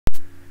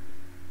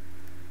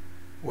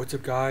What's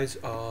up, guys?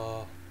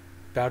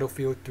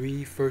 Battlefield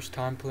 3, first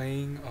time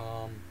playing.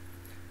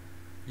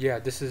 Yeah,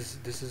 this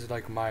is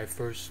like my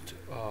first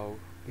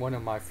one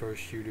of my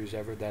first shooters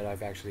ever that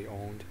I've actually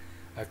owned.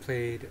 I've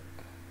played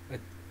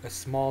a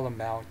small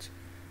amount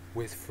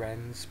with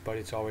friends, but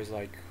it's always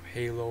like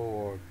Halo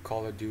or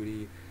Call of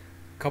Duty,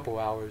 couple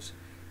hours.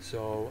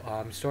 So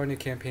I'm starting a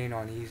campaign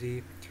on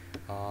easy.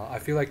 I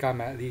feel like I'm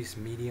at least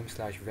medium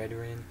slash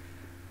veteran,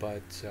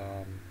 but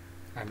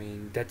I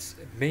mean, that's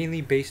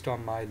mainly based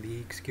on my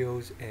league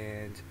skills,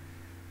 and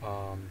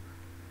um,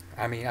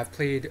 I mean, I've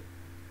played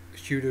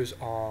shooters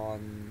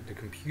on the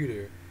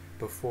computer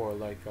before,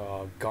 like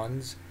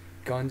Guns.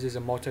 Guns is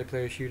a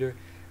multiplayer shooter,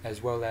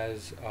 as well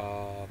as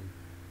I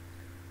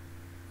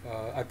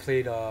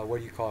played what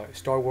do you call it?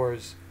 Star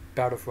Wars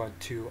Battlefront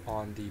 2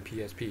 on the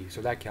PSP, so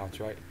that counts,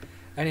 right?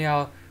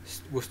 Anyhow,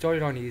 we'll start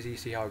it on easy,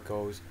 see how it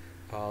goes.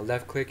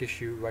 Left click is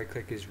shoot, right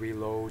click is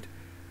reload.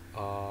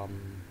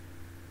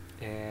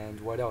 And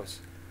what else?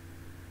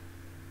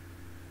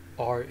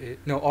 R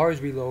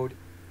is reload,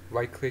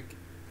 right click,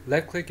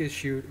 left click is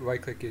shoot, right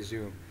click is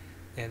zoom.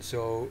 And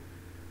so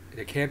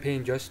the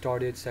campaign just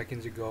started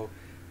seconds ago.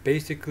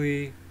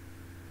 Basically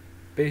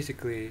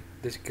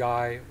this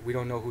guy, we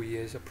don't know who he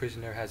is, a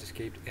prisoner has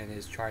escaped and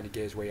is trying to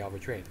get his way out of a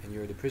train, and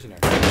you're the prisoner.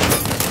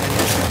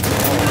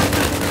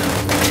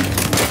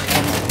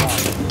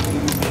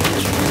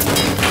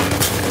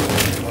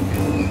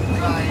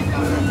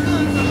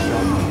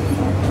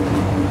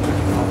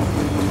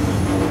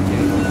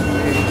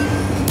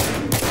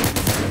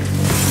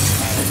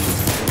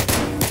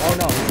 Oh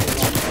no.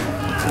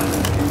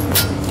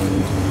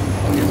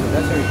 Okay, so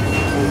that's how you can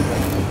hold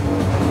right.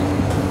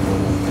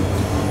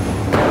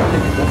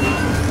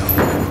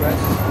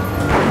 Press.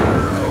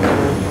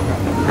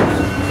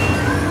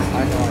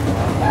 I know.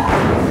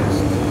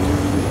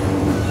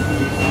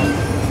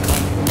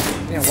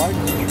 Man, why did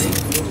you train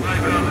so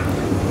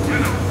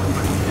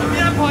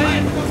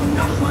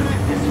why is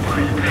the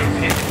train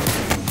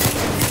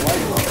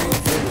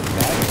filled with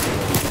bad?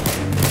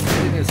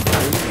 Isn't it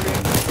slowly train?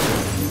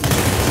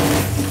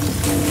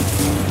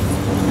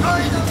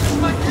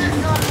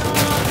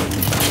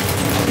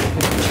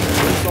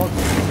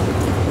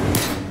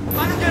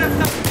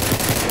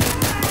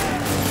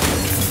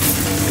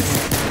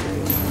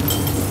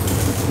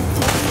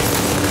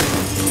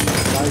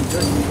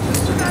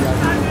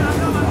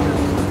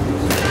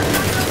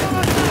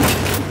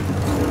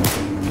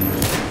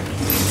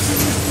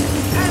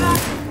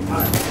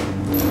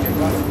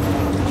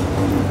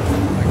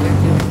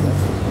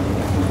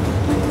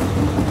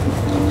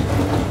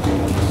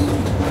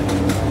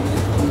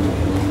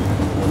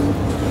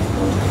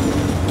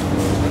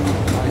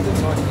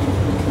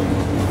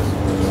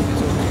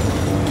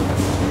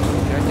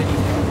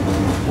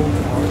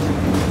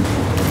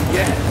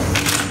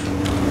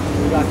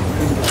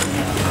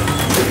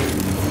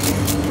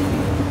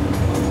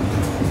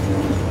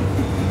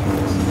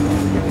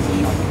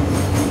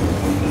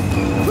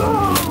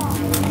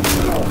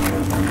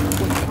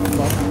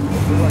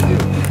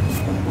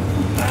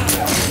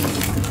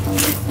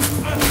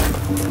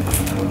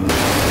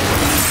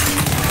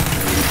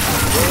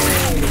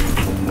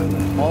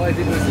 All I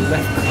did was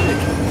left click.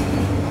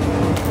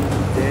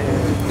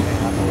 Damn.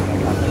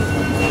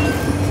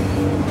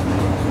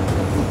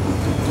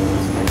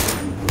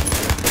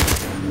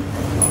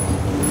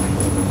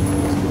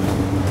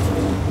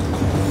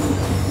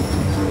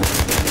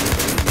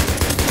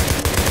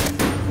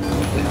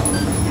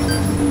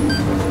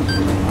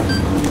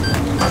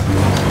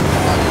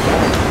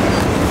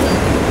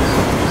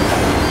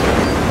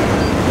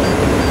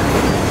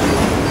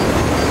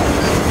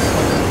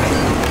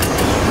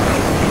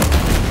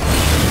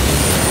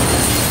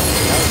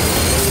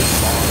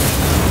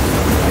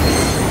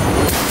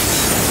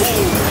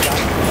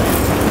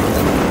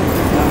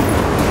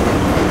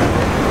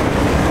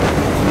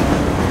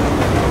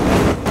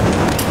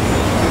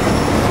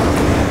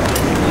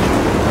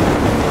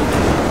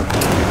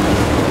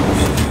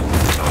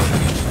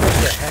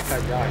 I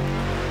got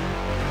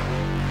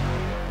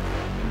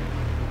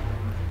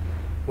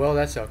Well,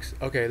 that sucks.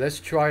 Okay, let's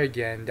try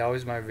again. That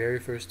was my very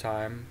first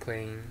time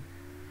playing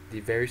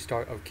the very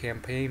start of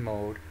campaign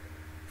mode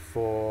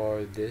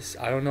for this.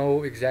 I don't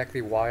know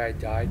exactly why I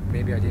died.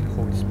 Maybe I didn't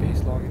hold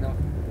space long enough.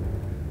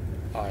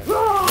 Alright.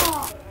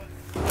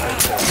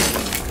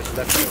 Just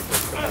left click.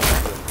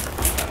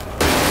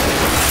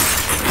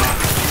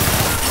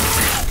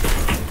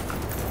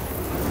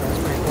 That's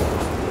pretty cool.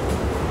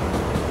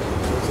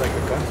 So it's like a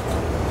gun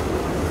spawn.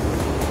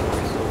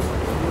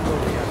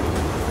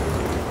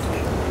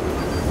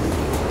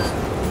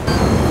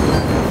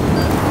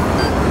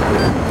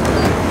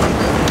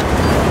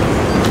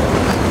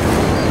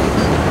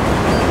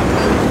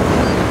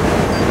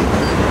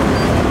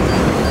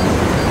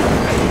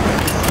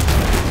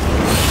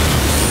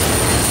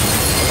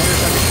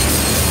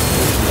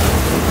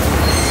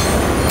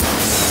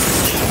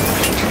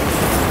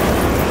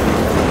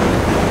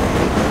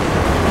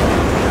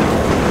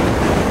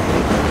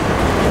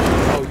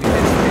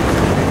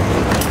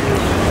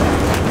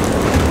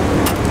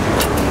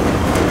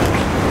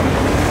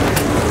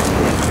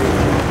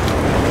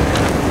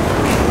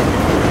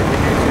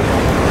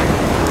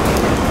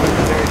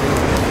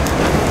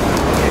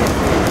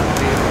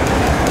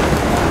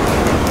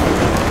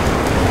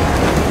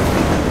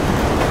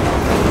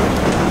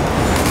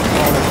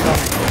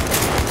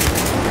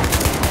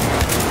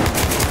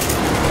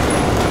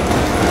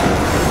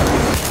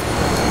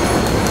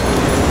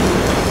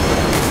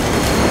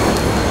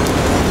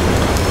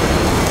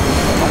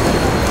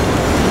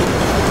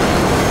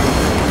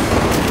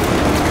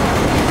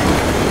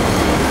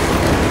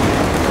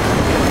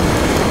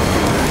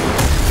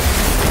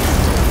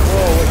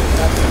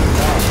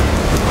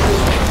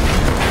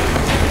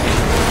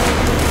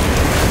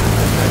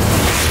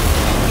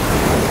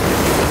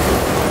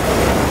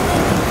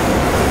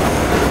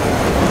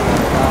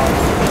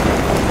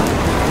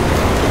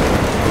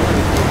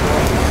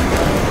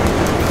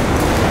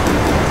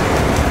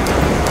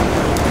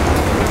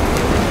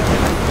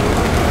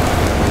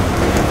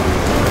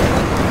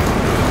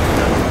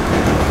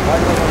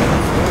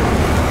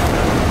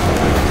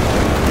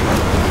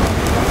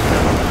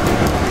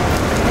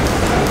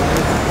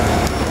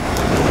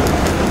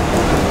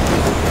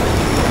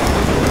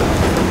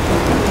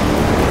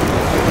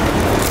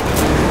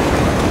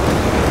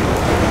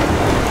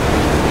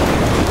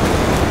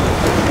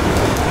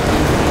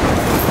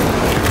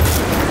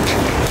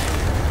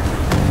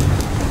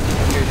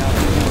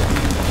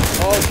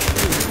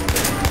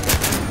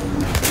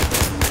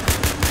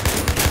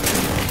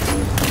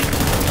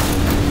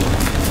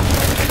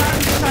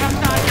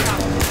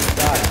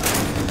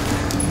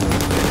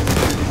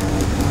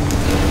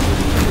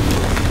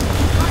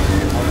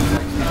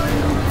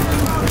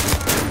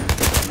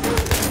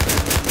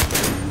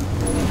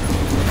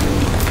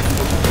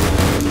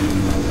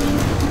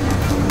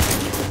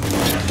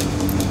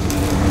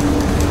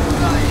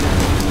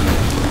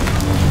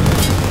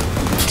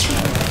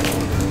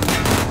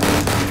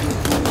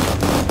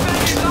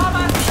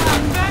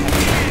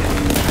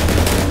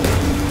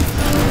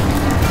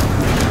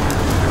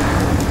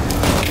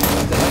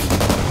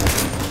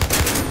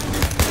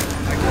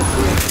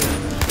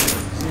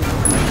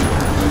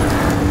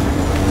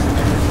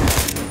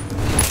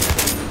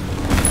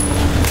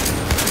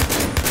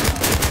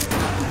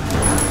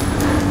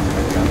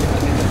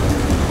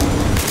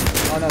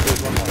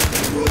 one more.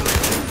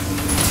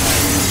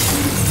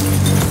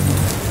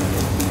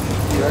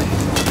 Good.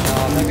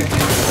 I'm not gonna hit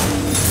it.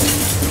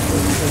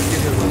 Let's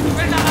give it a little bit.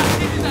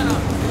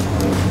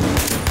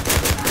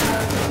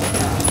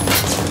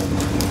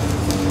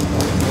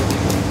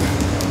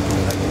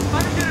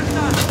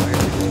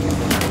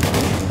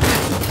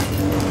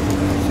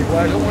 See, what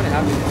I don't want to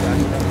happen is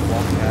accidentally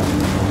walking past.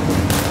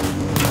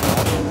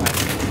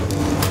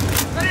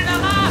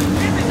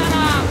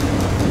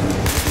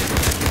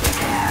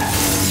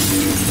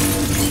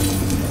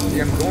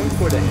 I'm going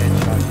for the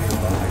headshot here,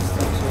 but I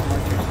suck so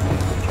much.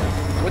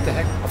 What the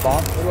heck? A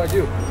bomb? What do I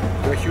do?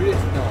 Do I shoot it?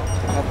 No,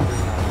 probably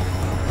not.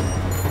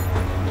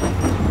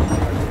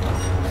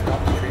 Stop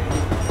the train.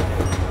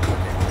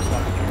 Okay,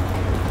 stop the train.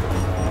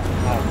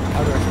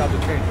 How do I stop the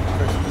train?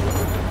 Press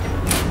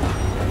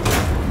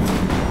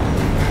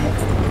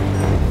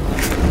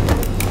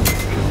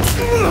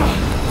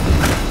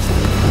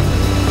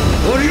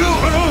what are you?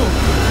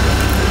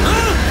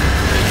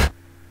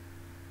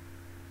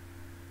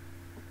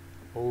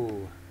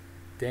 Oh,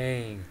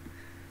 dang.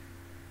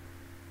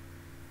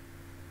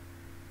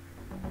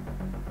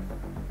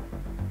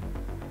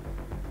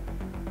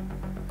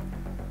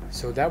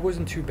 So that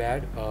wasn't too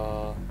bad.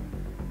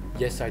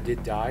 Yes, I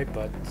did die,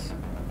 but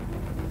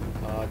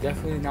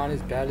definitely not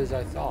as bad as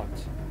I thought.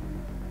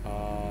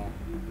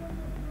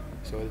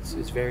 So it's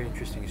a very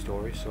interesting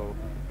story. So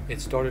it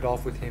started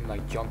off with him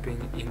like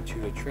jumping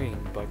into a train,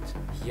 but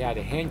he had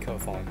a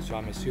handcuff on, so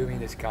I'm assuming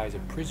this guy's a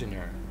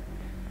prisoner.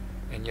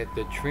 And yet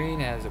the train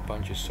has a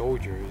bunch of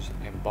soldiers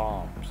and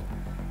bombs.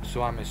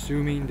 So I'm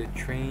assuming the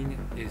train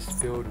is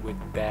filled with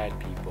bad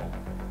people.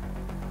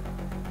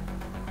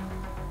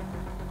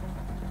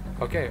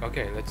 Okay,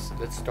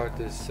 let's start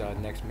this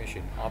next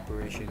mission.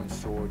 Operation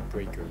Sword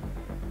Breaker.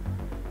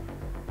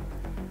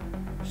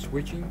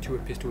 Switching to a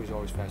pistol is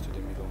always faster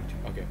than reloading.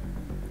 Okay.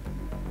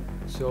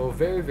 So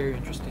very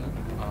interesting.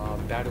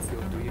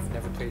 Battlefield 3. I've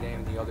never played any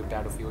of the other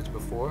Battlefields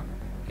before,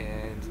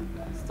 and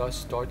thus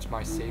starts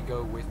my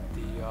Sega with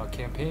the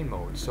campaign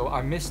mode. So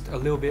I missed a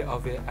little bit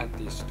of it at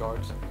the start.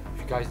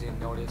 If you guys didn't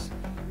notice,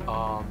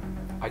 I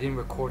didn't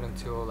record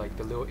until like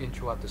the little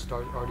intro at the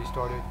start already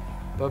started.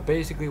 But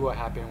basically what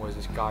happened was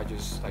this guy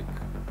just like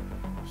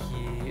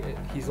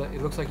he's like,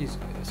 it looks like he's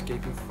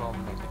escaping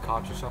from like the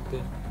cops or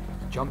something.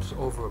 Jumps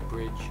over a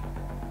bridge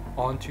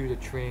onto the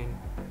train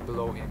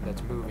below him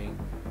that's moving,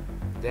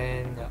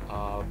 then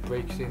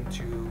breaks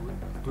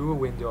through a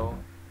window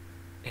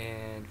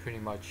and pretty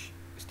much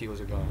steals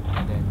a gun,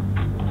 and then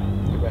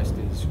the rest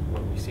is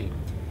what we see.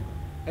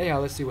 Anyhow,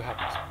 let's see what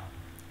happens.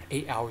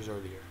 8 hours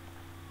earlier.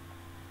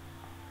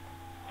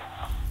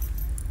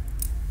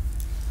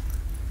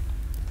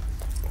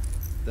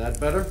 That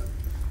better?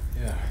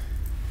 Yeah.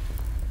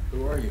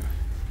 Who are you?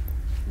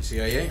 You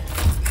CIA?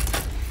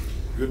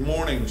 Good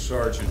morning,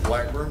 Sergeant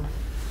Blackburn.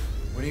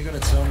 When are you going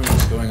to tell me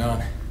what's going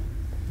on?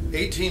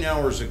 18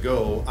 hours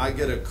ago, I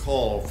get a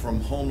call from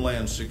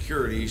Homeland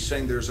Security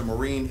saying there's a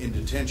Marine in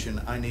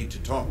detention I need to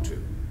talk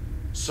to.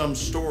 Some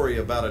story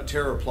about a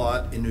terror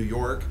plot in New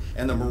York,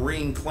 and the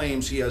Marine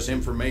claims he has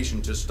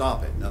information to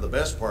stop it. Now, the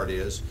best part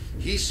is,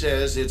 he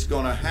says it's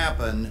going to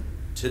happen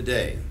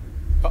today.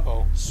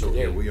 Uh-oh. So today.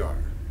 Here we are.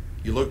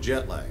 You look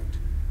jet-lagged,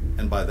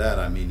 and by that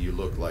I mean you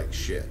look like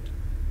shit.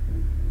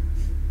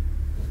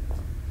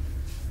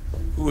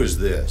 Who is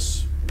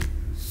this?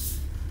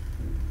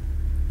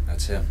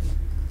 That's him.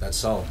 That's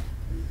Solomon.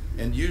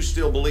 And you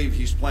still believe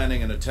he's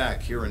planning an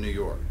attack here in New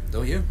York?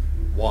 Don't you?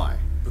 Why?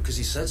 Because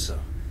he said so.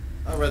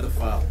 I read the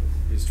file.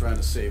 He's trying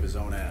to save his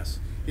own ass.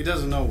 He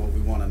doesn't know what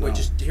we want to know. Wait,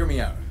 just hear me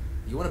out.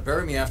 You want to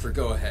bury me after,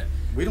 go ahead.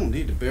 We don't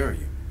need to bury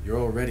you. You're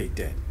already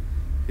dead.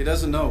 He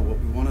doesn't know what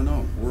we want to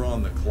know. We're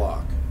on the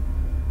clock.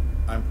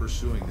 I'm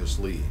pursuing this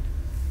lead.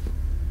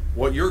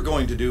 What you're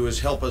going to do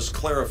is help us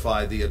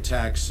clarify the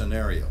attack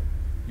scenario.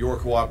 Your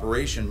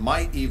cooperation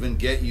might even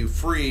get you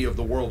free of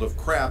the world of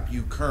crap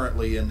you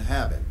currently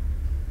inhabit.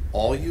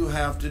 All you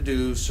have to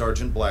do,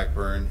 Sergeant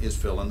Blackburn, is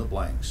fill in the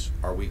blanks.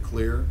 Are we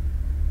clear?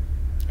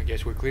 I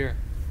guess we're clear.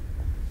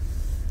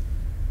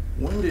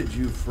 When did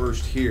you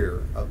first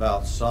hear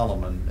about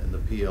Solomon and the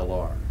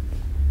PLR?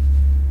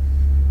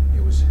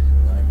 It was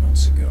 9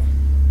 months ago.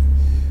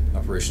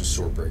 Operation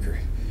Swordbreaker,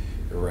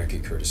 Iraqi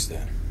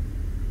Kurdistan.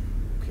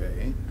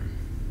 Okay.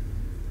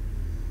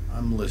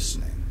 I'm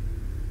listening.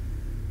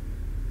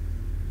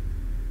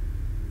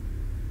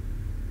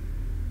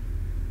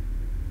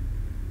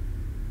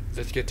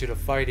 Let's get to the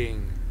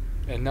fighting.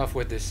 Enough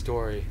with this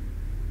story.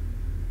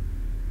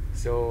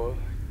 So,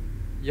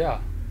 yeah,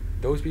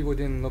 those people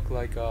didn't look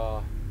like,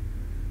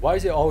 why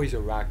is it always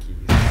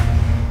Iraqis?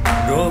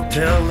 Go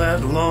tell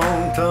that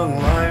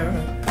long-tongued liar,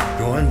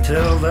 go and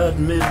tell that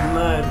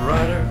midnight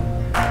rider,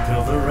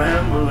 tell the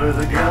rambler,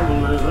 the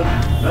gambler, the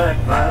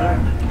backbiter,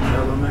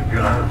 tell him that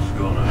God's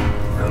gonna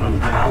cut him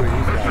down.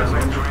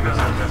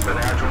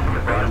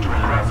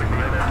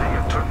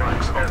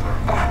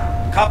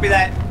 Copy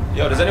that.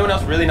 Yo, does anyone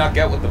else really not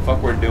get what the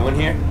fuck we're doing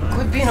here?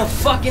 Quit being a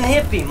fucking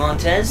hippie,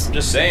 Montez. I'm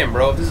just saying,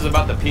 bro, if this is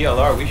about the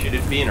PLR, we should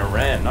be in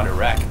Iran, not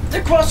Iraq.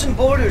 They're crossing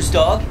borders,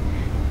 dog.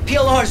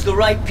 PLR's the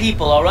right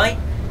people, alright?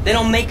 They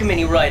don't make them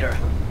any righter.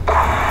 Misfit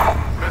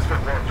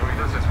 1-3,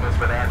 this is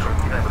Misfit Actual.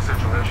 We have a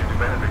situation to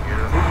benefit you.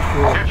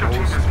 Get your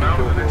team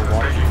dismounted and into the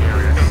staging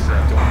area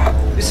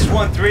ASAP. This is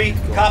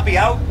 1-3. Copy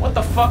out. What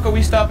the fuck are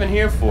we stopping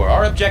here for?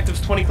 Our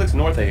objective's 20 clicks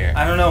north of here.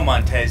 I don't know,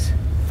 Montez.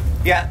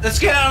 Yeah, let's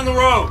get out on the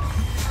road.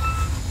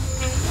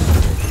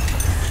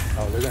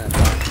 Oh, they're gonna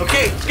die.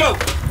 Okay, let's go.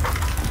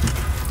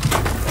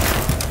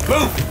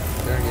 Move.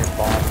 They're gonna get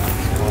bombed.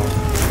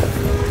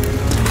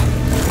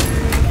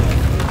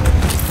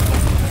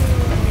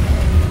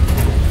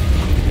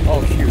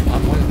 Oh shoot,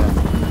 I'm one of them.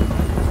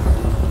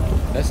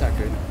 That's not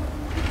good.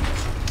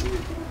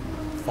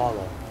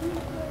 Follow.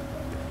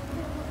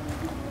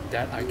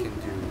 That I can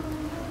do.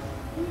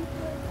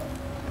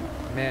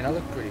 Man, I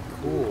look pretty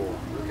cool.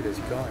 Look at his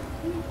gun.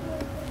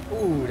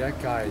 Ooh,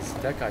 that guy's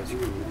cool.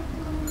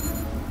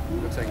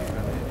 Looks like he's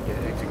gonna get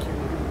executed.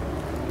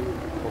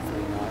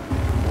 Hopefully not.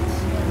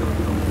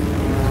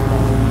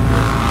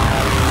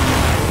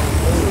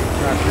 Holy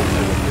crap,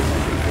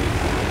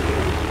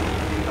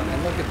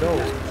 and look at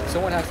those.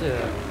 Someone has to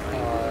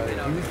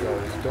use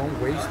those. Don't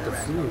waste the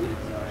food.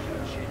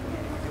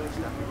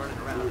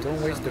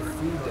 Don't waste the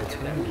food that's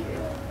handy.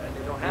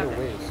 What a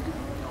waste.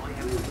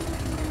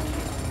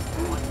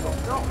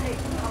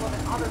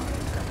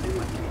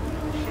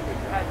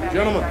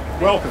 Gentlemen,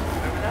 welcome.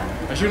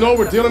 As you know,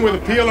 we're dealing with the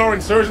PLR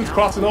insurgents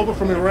crossing over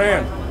from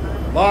Iran.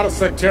 A lot of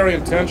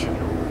sectarian tension.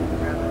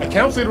 I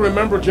counsel you to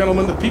remember,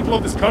 gentlemen, the people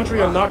of this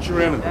country are not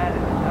your enemy.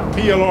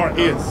 PLR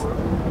is.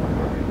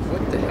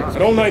 What the heck?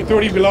 At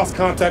 0930, we lost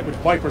contact with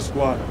Viper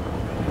Squad.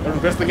 They're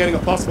investigating a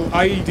possible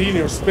IED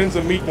near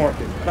Spinza Meat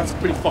Market. That's a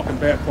pretty fucking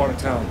bad part of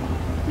town.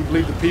 We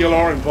believe the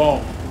PLR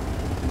involved.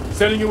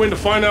 Sending you in to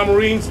find our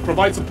Marines,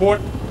 provide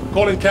support,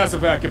 call in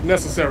Casevac if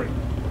necessary.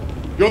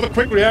 You're the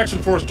quick reaction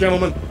force,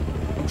 gentlemen.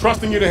 I'm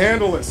trusting you to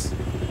handle this.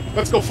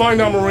 Let's go find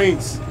our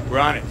Marines. We're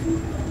on it.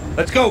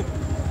 Let's go.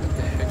 What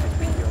the heck is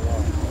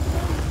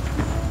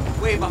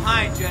PLR? Way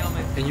behind,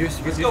 gentlemen. And you're Let's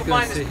just go gonna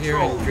find sit this here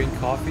patrol. and drink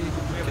coffee?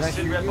 Can I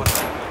shoot you?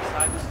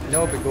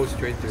 No, but go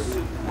straight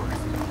through.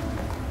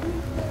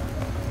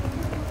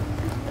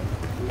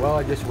 Well,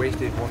 I just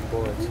wasted one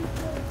bullet.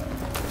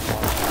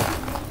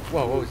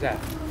 Whoa, what was that?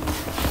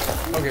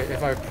 Okay,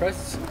 if I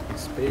press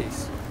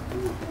space,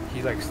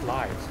 he like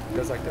slides. He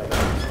does like that.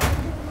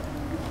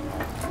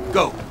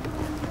 Go.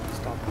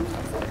 Stop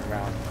fucking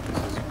around.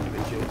 This is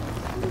legit.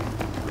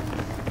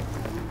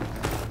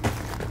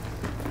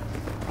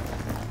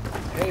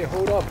 Hey,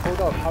 hold up.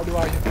 How do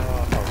I?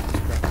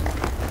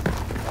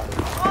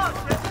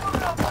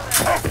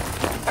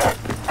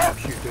 Oh,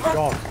 shoot, there's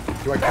dogs.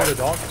 Do I kill the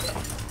dog?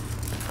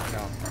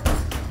 No.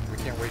 We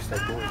can't waste our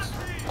bullets.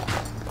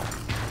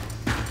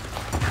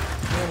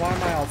 Man, why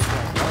am I out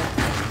front?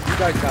 You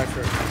guys die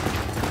first.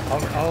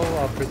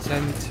 I'll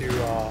pretend to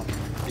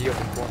be of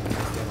importance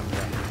instead of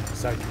that.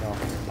 So you know,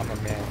 I'm a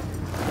man.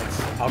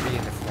 I'll be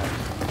in the front.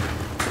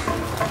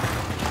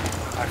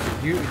 Actually,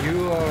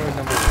 you are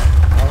number one.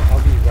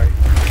 I'll be right.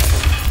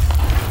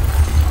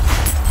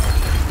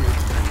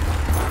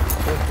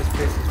 Look, this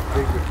place is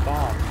big with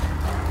bombs.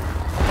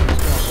 I'm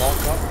just gonna walk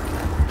up.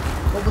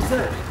 What was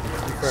that?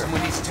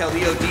 Someone needs to tell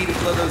the OD to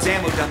blow those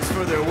ammo dumps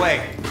further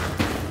away.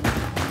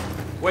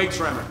 Wait,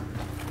 Tremor.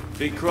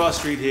 Big cross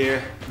street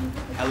here.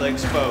 Hella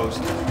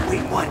exposed.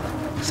 Wait, one.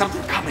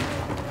 Something coming.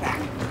 Back.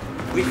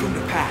 Wait for him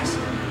to pass.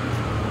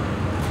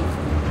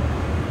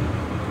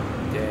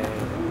 Dead.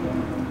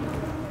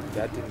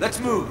 That did. Let's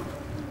move.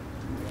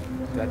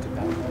 That did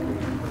not look good.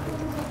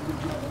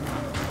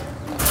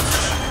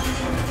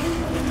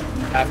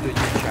 After you,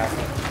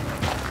 Chaplain.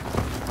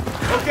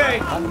 Okay,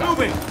 I'm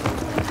moving.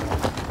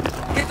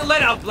 Get the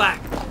lead out, Black.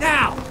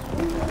 Now.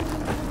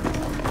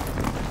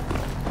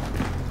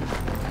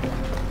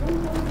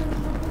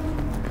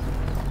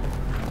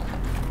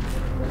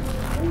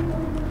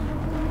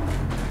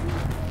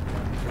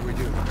 What do we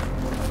do?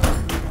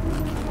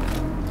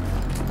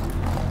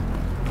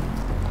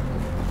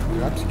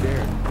 Dude, I'm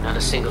scared. Not a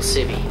single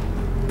civvy.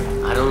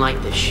 I don't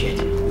like this shit.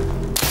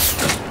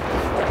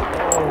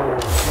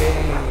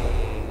 Okay.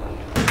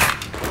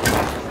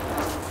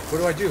 What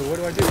do I do? What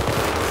do I do?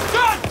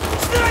 Gun!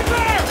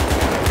 Sniper!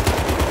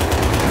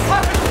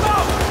 Weapon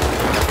smoke!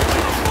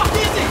 What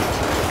is it?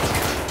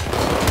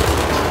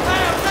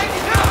 Hey, I'm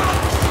taking cover!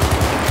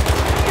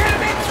 Get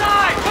him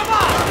inside! Come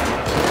on!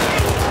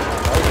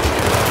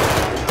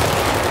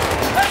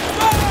 Let's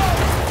go!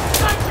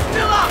 Time to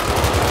fill up!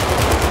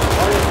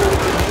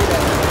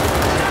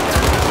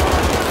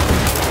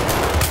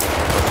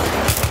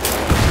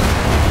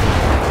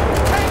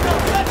 Tango,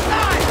 left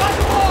side! By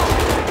the wall!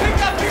 Pick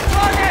up your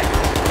target!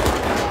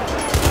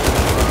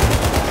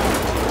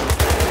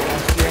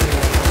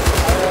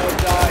 I don't want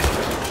to die.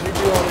 You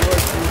do all the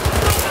work,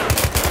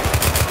 dude.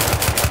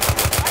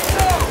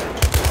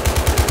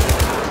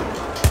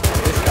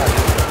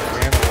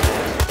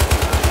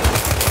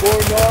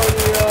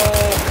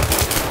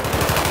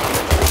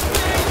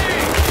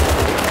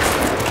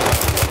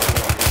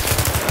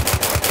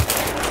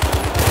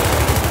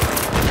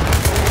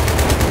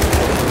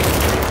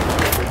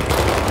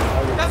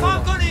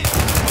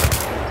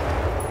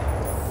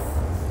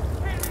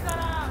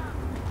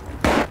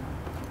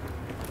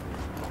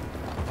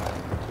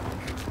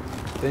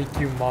 Thank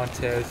you,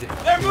 Montez.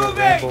 They're You were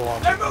moving! Rambo on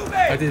me. They're moving!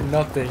 I did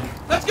nothing.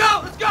 Let's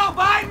go! Let's go!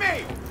 Behind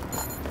me!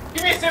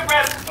 Give me a sit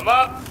rep. I'm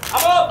up.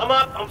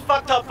 I'm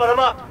fucked up, but I'm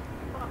up.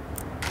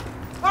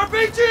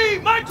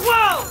 RPG! My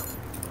 12!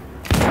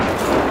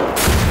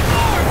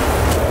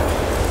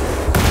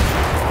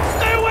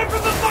 Stay away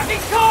from the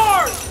fucking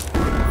cars!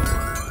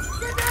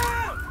 Get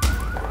down!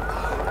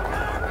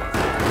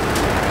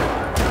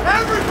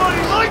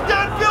 Everybody light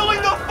that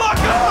building the fuck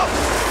up!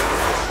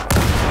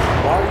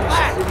 Why are you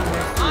sitting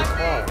next to his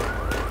car?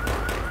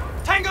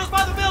 Tango's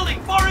by the building,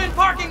 far in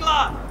parking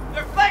lot.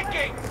 They're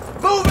flanking.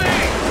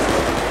 Moving!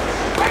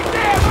 Right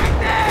there, right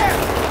there!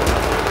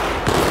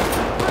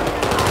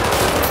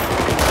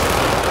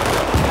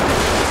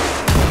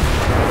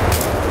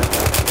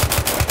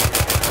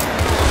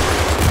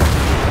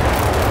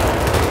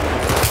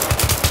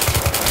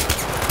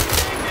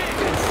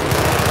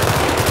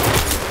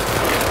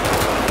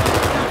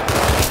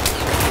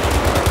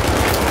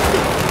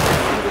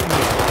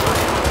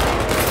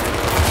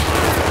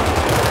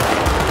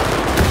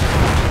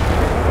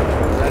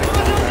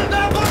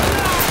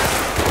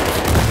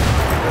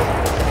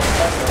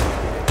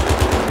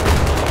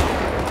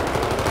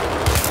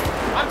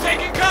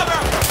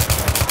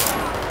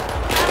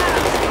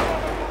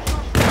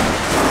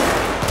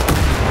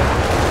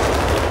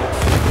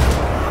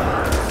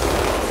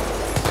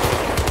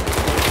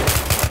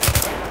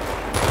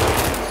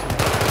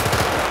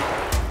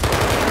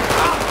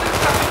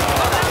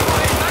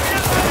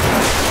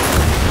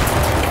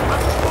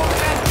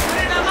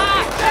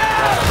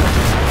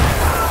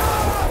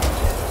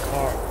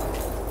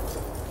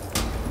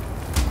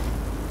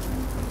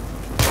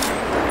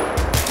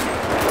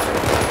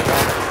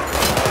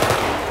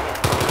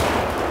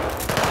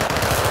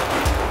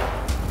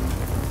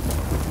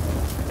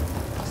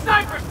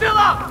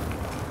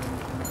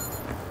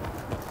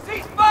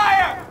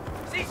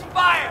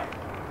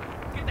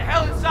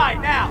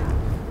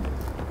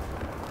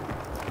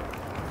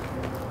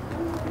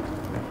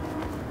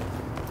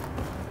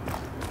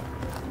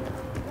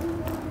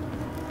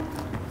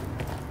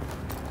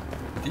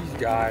 These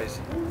guys,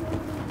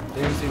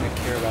 they don't seem to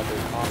care about their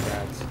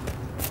comrades.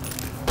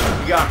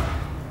 You got him.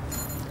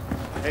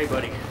 Hey,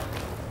 buddy.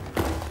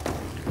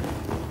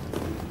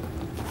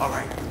 All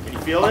right. Can you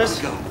feel this?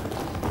 Go.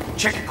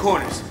 Check your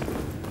corners.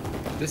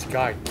 This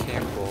guy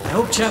Campbell. I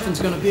hope Chapin's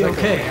gonna be like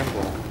okay.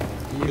 Campbell.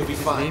 You'll be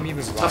fine.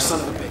 Even Tough son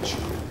of a bitch.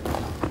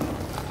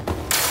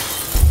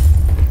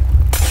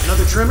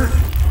 Another trimmer?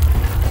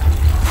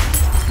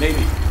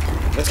 Maybe.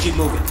 Let's keep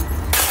moving.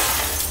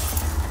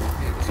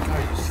 Man, this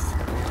guy is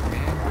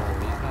Campbell.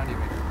 He's not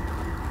even.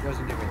 He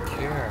doesn't even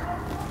care.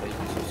 Like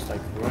he's just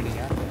like running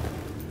at them.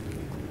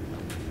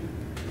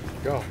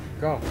 Go,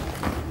 go.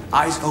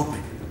 Eyes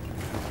open.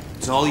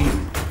 It's all you.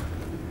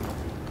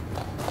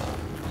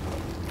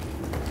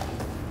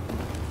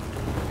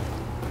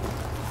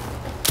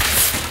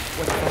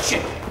 What the fuck?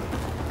 Shit!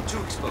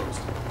 Too exposed.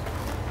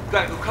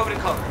 Gotta go cover to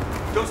cover.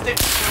 Don't stay.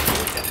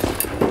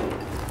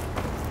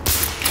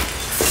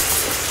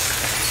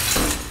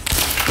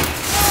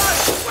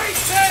 Wait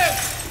there!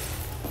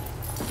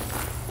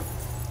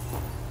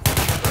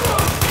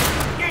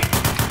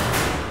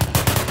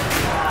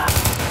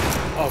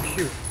 Oh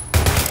shoot!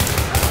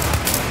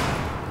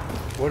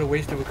 What a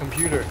waste of a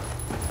computer.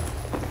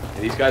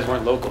 And these guys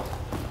weren't local.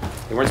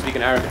 They weren't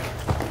speaking Arabic.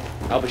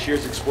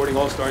 Al-Bashir's exporting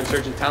all-star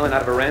insurgent talent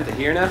out of Iran to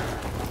here now?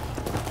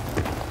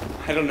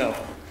 I don't know.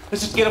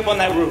 Let's just get up on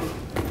that roof.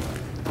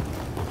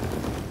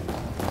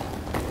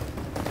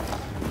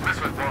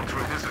 Misfit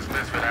 1-3, this is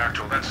Misfit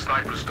Actual. That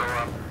sniper's still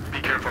up. Be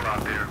careful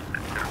out there.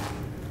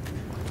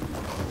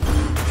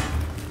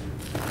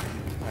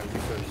 Alright, you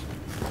first.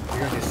 You're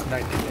gonna get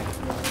sniped again.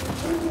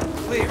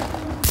 Clear.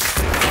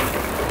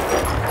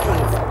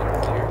 Clear.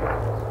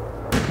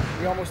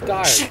 We almost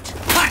died. Shit!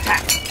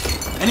 Contact!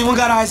 Anyone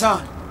got eyes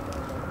on?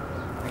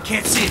 I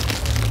can't see it.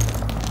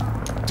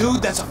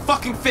 Dude, that's a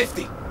fucking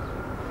 50.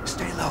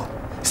 Stay low.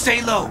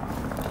 Stay low.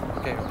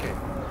 Okay, okay.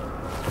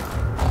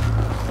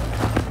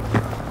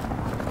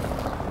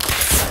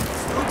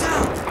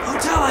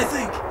 Hotel, I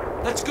think.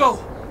 Let's go.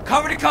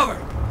 Cover to cover.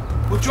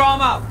 We'll draw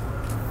them out.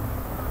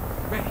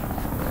 Ready.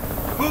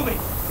 Moving.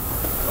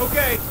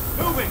 Okay,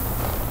 moving.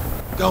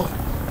 Going.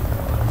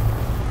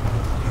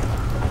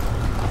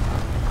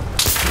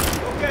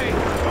 Okay,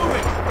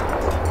 moving.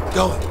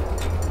 Going.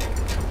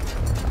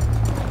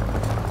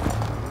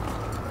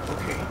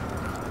 Okay.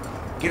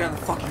 Get on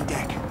the fucking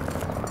deck.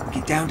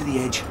 Get down to the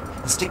edge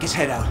and stick his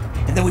head out,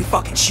 and then we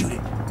fucking shoot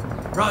it.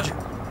 Roger.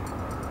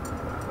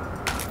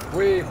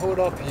 Wait, hold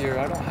up here.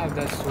 I don't have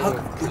that sort Hug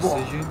of the wall.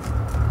 precision.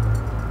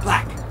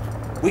 Black,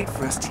 wait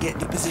for us to get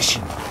into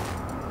position.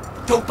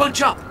 Don't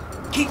bunch up.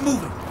 Keep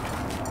moving.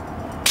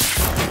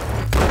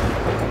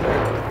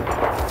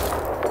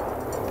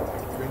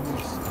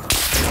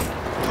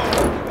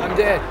 I'm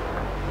dead.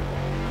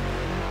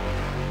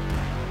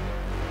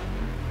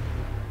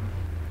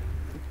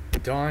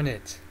 Darn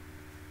it.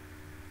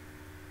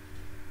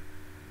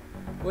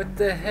 What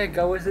the heck?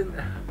 I wasn't...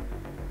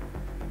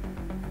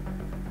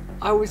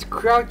 I was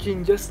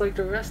crouching just like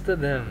the rest of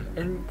them,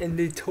 and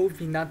they told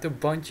me not to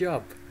bunch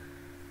up.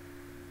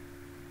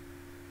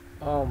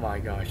 Oh my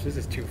gosh, this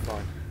is too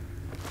fun.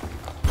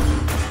 I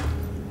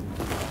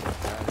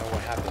don't know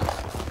what happens.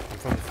 I'm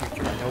from the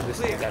future. I know this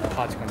is that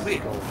pot's gonna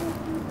go.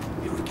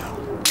 Here we go.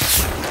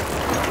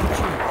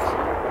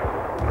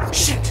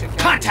 Shit!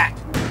 Contact!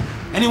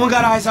 Anyone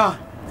got eyes on?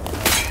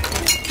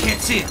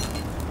 Can't see it.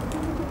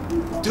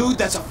 Dude,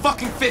 that's a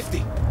fucking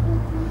 50.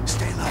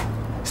 Stay low.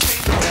 Stay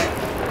low.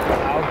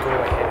 I'll go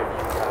ahead of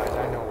you guys.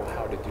 I know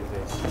how to do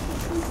this.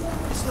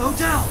 It's the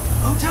hotel.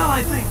 Hotel,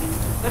 I think.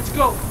 Let's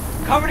go.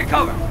 Cover to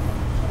cover.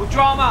 We'll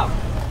draw them out.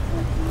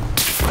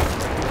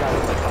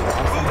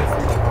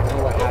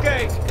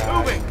 Okay,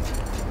 moving.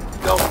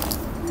 Go.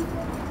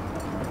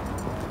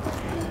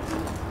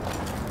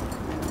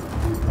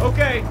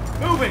 Okay,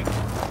 moving.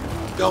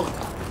 Going.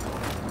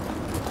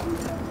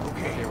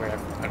 Okay,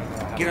 whatever. I don't know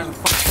how get on the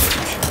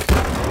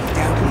fucking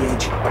down to the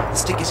edge and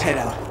stick his head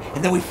out,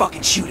 and then we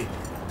fucking shoot it.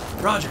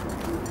 Roger.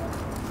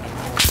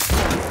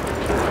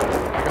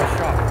 I got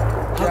shot.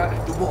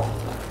 Hug the wall.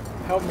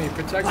 Help me,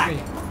 protect Black.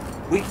 me.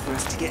 Wait for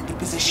us to get into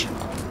position.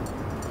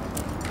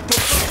 Don't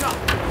push up.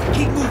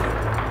 Keep moving.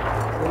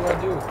 What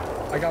do?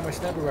 I got my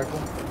sniper rifle.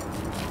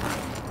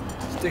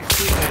 Stick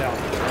his head out. Oh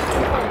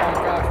my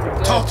gosh, we're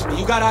dead. Talk to me.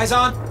 You got eyes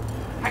on?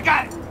 I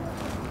got it.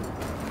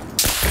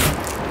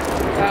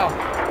 Ow.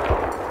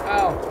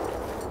 Ow.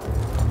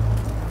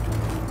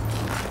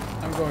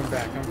 I'm going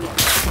back. I'm going back.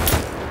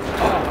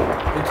 Oh,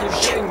 they keep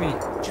shooting me.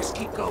 Just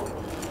keep going.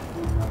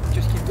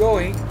 Just keep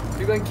going.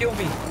 You're gonna kill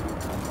me.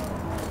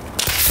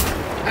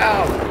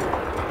 Ow.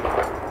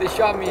 They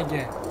shot me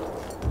again.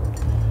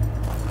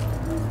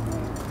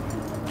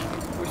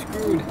 We're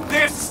screwed.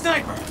 There's the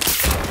sniper.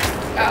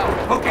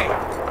 Ow. Okay.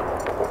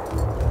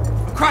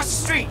 Across the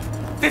street.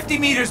 50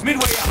 meters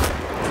midway up.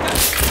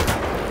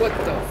 What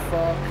the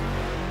fuck?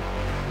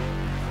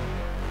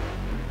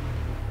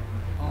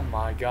 Oh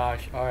my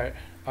gosh. Alright.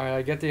 Alright,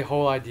 I get the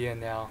whole idea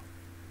now.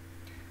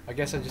 I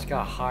guess I just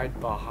gotta hide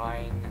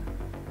behind...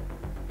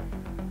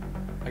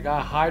 I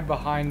gotta hide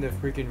behind the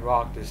freaking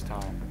rock this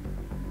time.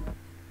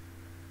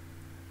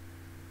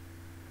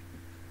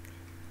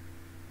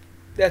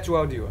 That's what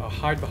I'll do. I'll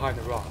hide behind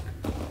the rock.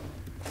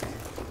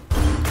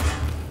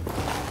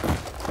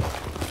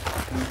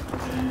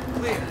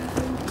 Clear.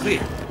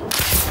 Clear.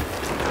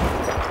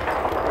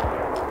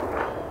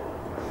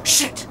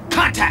 Shit!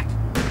 Contact!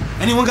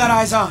 Anyone got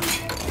eyes on?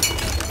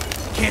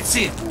 Can't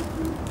see it.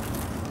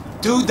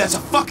 Dude, that's a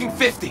fucking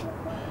 50.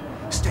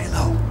 Stay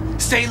low.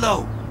 Stay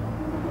low.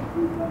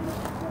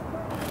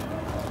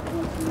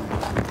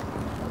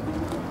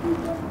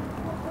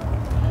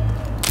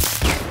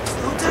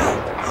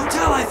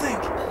 Hotel, I think.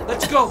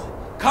 Let's go.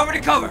 Cover to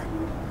cover.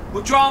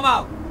 We'll draw them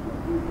out.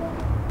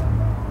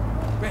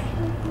 Ready.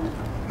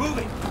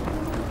 Moving.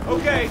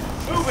 Okay,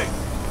 moving.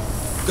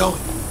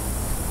 Going.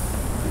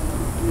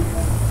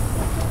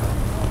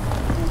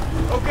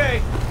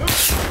 Okay,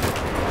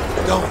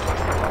 moving. Going.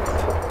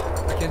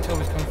 I can't tell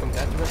if it's coming from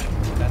that direction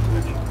or that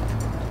direction.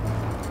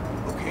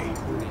 Okay.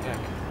 Holy heck.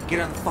 Get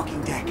on the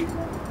fucking deck.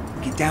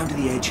 We get down to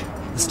the edge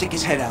and stick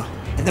his head out,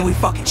 and then we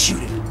fucking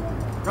shoot it.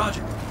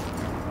 Roger.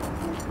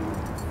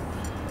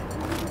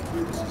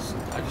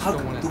 I just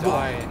don't want to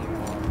die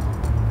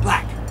anymore.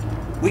 Black,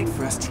 wait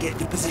for us to get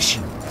into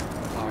position.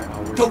 Alright,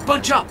 I'll wait. Don't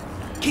bunch up.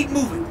 Keep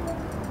moving.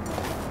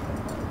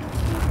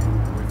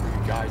 Wait for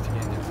you guys to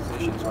get into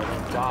position so I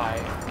don't die.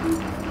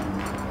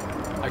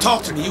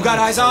 Talk to me. You got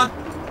eyes on?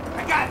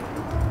 I got it.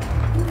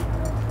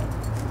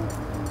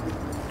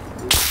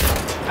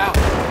 Ow.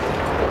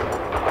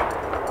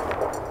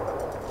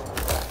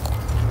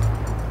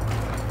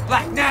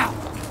 Black, now.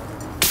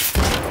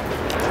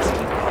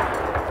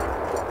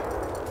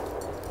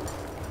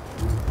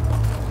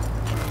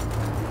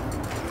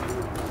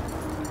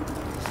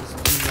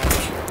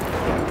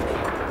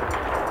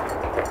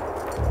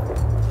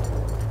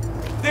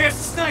 There's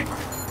the sniper.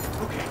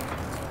 Okay.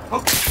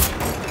 Okay.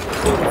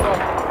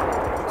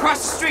 Across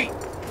the street.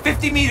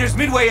 50 meters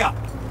midway up.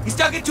 He's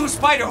dug into a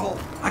spider hole.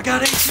 I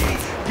got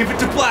AT. Give it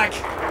to Black.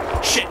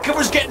 Shit,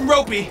 cover's getting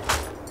ropey.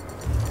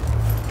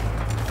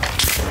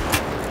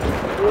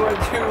 What do I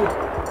do?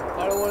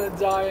 I don't want to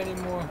die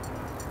anymore.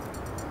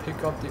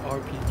 Pick up the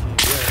RPG.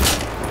 Where?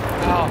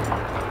 Ow.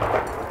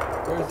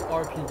 Where's the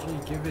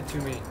RPG? Give it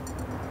to me.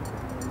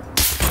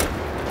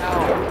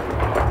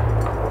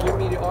 Ow. Give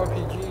me the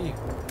RPG.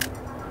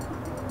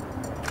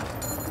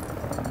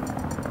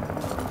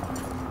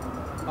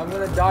 I'm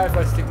gonna die if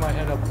I stick my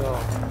head up though.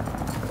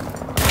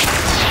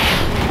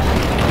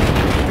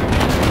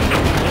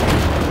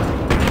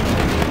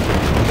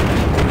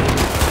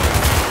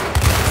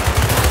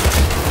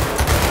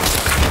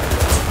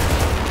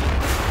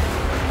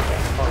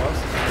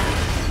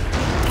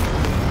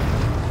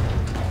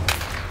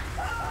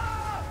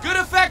 Good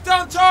effect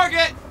on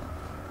target!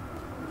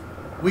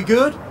 We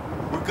good?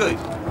 We're good.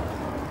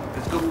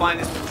 Let's go find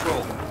this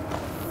patrol.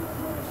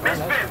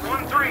 Misfit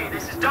 1-3,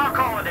 this is Doc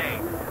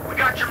Holliday. We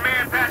got your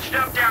man patched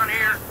up down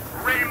here.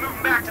 We're ready to move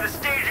him back to the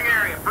staging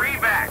area for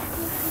evac.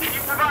 Can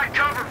you provide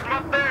cover from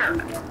up there?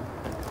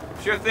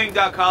 Sure thing,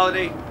 Doc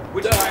Holliday.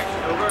 Which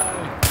direction? Over.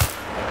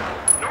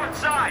 North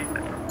side.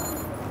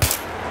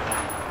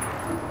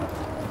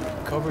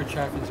 Cover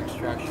Chaffin's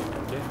extraction.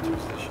 Get into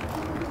position.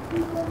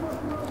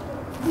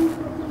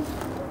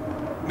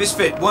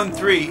 Misfit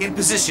 1-3 in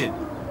position.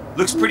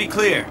 Looks pretty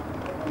clear.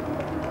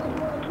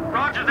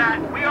 Roger that.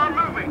 We are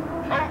moving.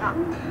 Over.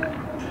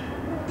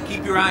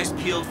 Keep your eyes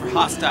peeled for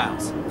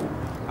hostiles.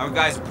 Our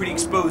guys are pretty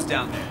exposed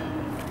down there.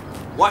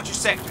 Watch your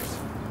sectors.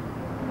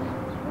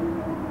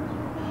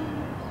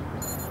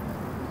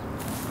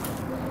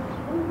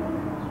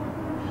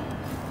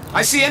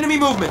 I see enemy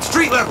movement,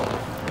 street level.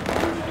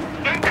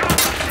 Incoming.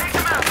 Take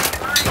them out.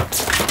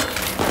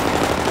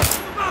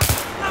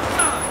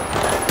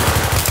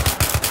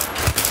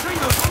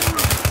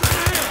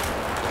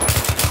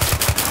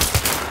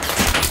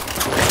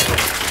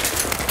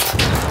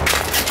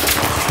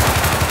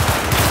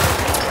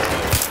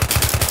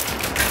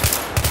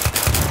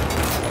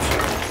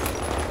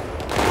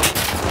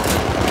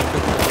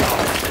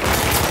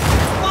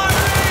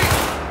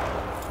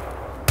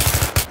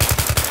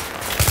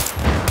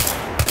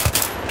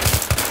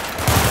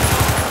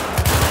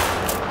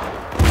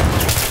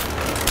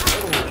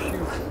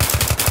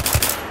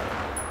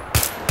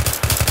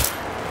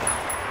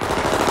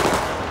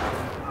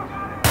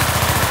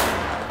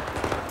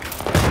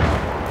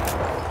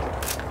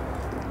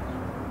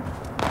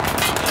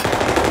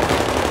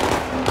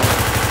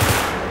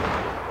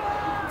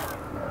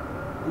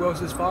 Who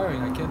else is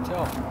firing? I can't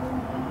tell.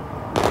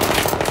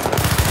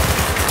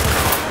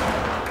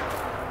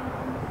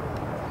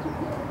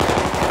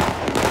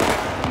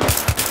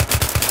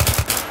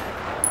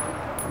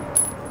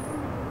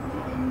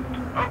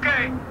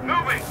 Okay,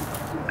 moving.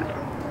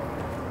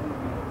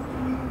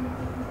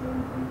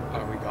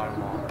 Oh, we got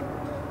them all.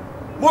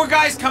 More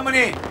guys coming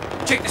in.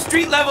 Check the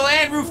street level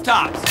and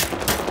rooftops.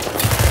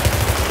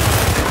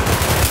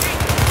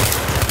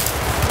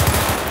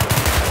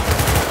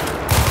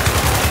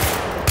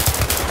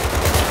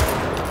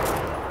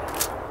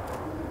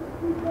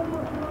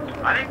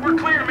 I think we're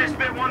clear,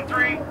 Misfit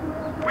 1-3.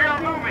 We are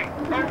moving.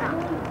 Over.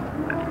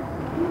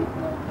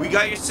 We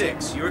got your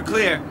 6. You're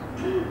clear.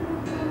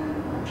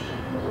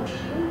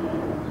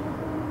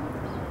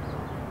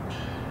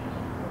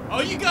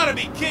 Oh, you gotta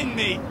be kidding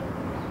me!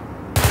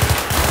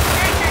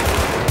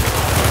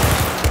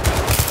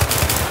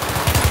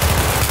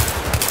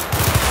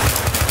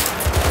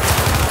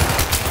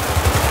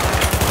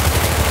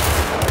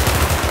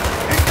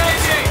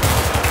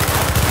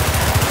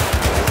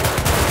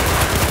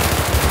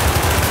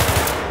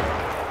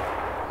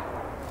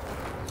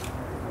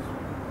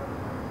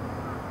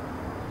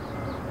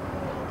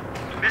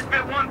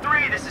 Misfit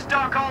 1-3, this is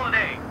Doc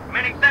Holliday.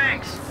 Many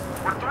thanks.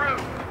 We're through.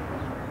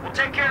 We'll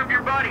take care of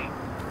your buddy.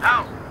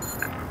 Out.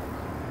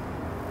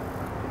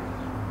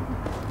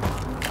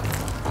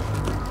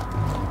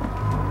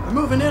 They're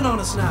moving in on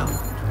us now.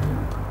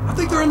 I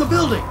think they're in the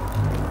building.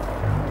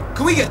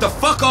 Can we get the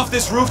fuck off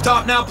this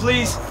rooftop now,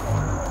 please?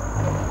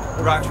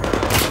 Roger.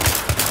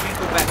 Can't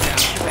go back down.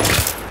 Get back.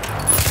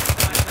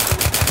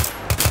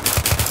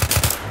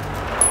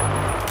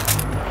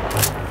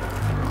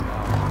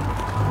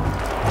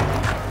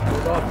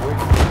 Hold up, wait.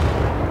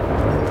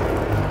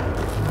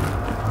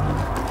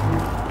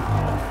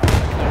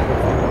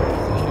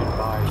 Position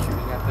by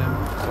shooting at them.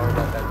 Sorry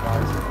about that,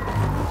 guys.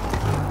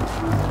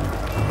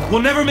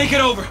 We'll never make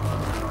it over.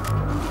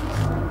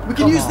 We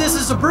can use this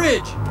as a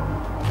bridge.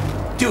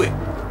 Do it.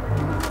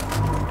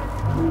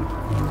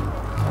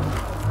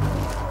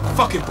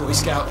 Fucking Boy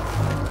Scout.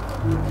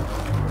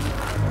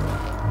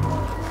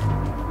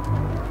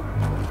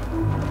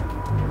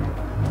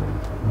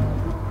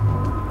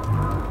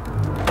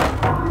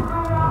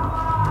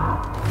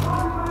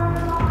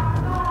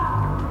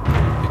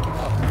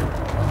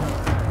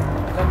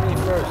 Let me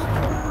first.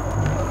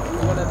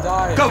 I wanna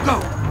die. Go, go!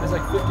 There's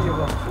like 50 of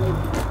them.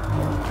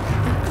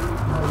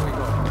 Where do we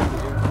go?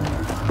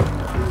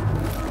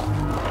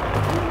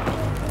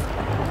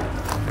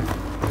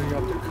 Hurry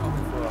up, they're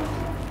coming for us.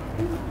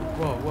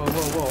 Whoa, whoa,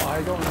 whoa, whoa. I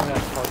don't know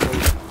that part.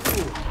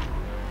 Ooh.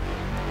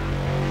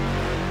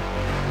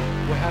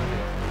 What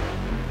happened?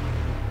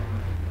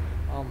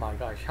 Oh my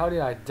gosh. How did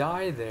I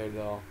die there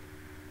though?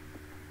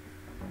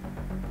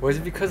 Was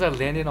it because I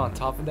landed on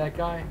top of that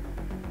guy?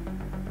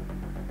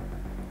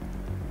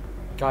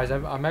 Guys,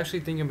 I'm actually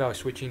thinking about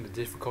switching the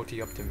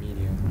difficulty up to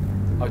medium.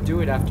 I'll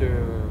do it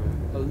after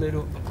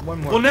one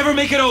more. We'll never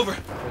make it over.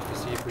 Just to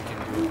see if we can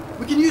do it.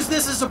 We can use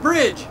this as a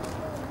bridge.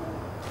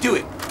 Do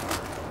it.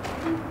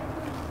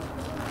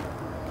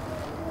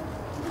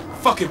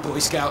 Fucking Boy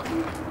Scout.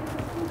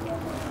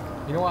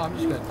 You know what? I'm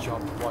just gonna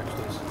jump. Watch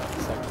this.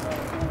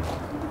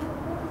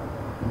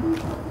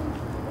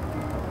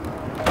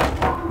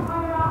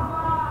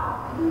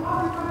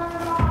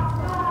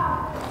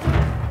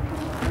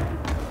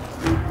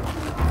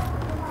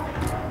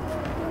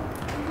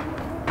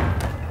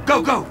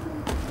 Go, go!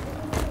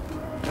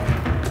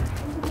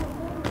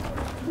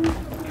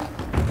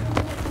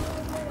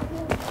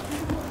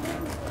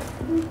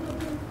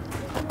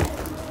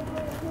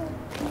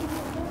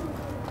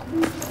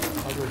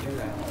 How do I do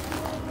that?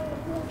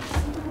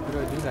 How do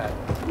I do that?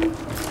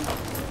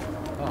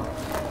 Oh.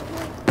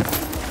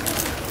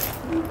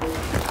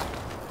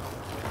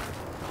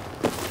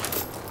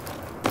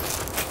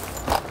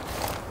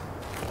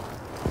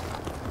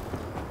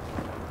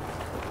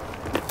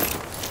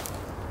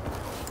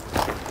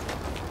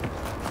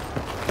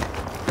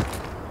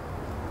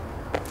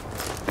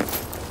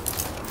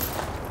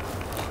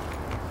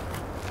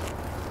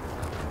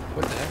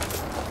 What the heck?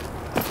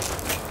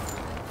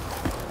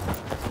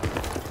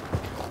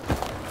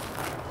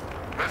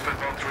 Misfit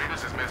 1-3,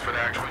 this is Misfit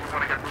Actual. You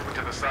want to get moving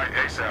to the site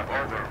ASAP,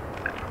 over.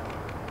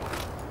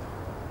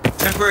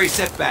 Temporary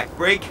setback.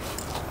 Break.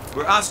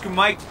 We're Oscar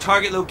Mike to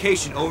target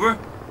location, over.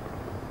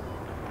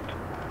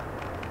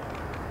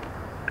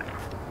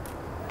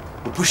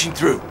 We're pushing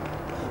through.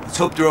 Let's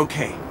hope they're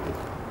okay.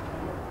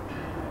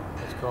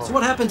 Let's go. So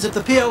what happens if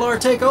the PLR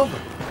take over?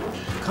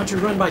 A country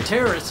run by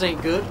terrorists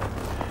ain't good.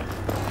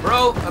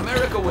 Bro,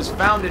 America was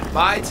founded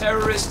by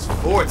terrorists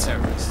for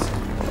terrorists.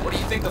 What do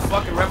you think the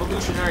fucking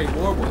Revolutionary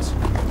War was?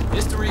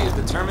 History is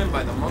determined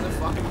by the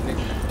motherfucking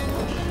victim.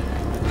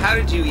 How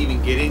did you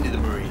even get into the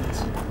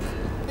Marines?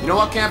 You know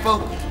what,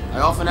 Campo? I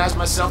often ask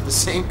myself the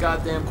same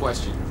goddamn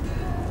question.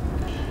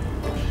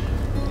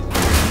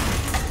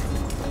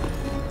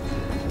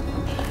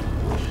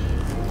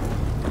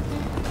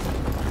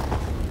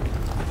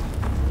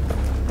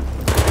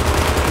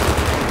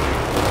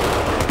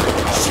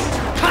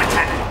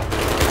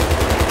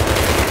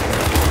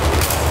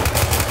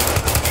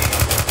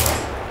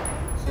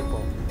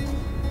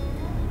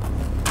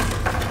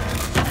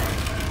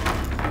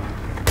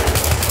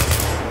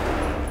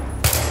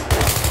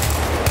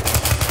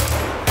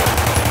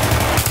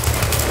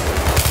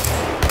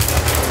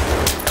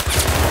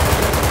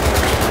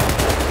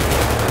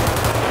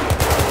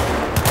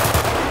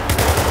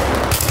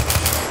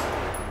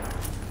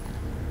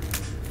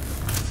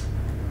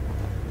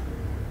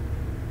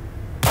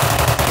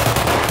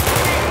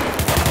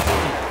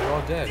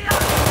 Dead.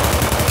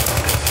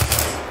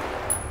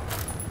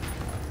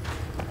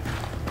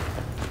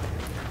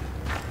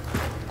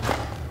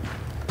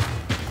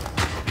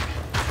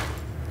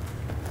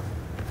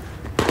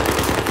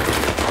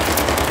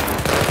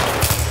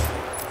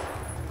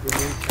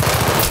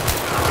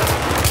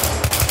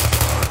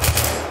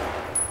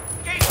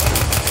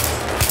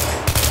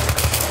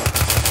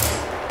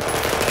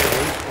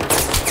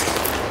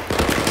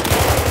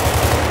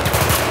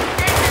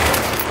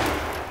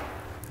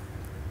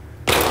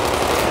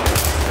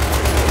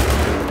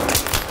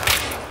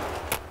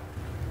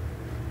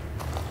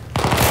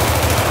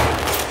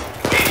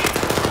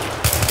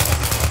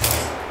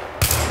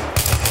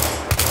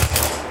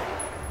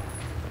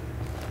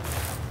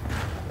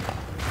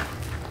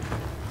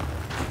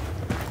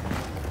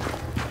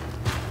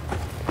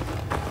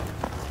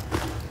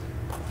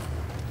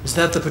 Is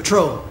that the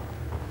patrol?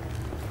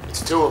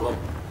 It's two of them.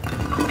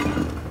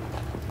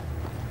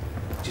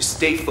 Just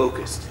stay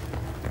focused.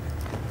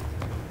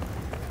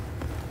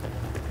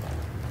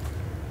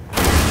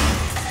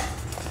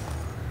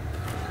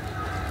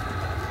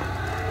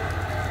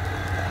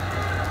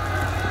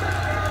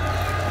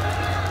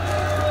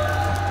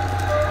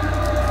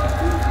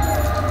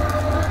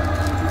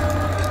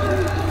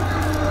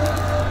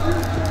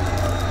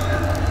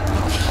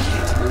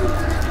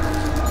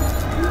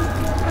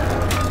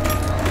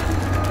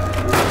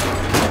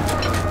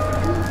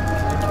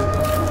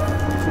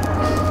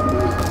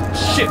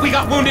 We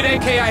got wounded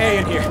AKIA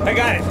in here. I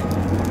got it.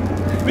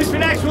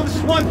 Misfit Actual, this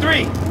is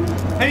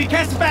 1-3. I need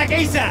cast it back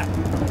ASAP.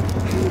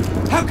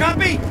 How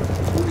copy?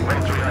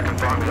 1-3, I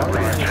confirm with a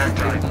fire check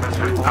time.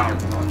 Misfit out.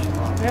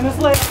 Man, this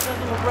layout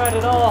doesn't look right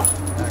at all.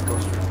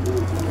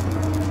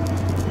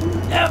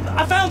 Yeah,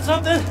 I found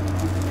something.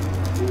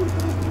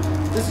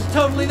 This is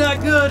totally not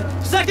good.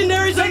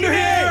 Secondary's under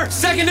here!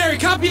 Secondary,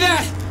 copy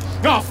that!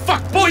 Oh,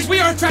 fuck, boys, we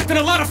are attracting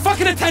a lot of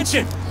fucking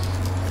attention!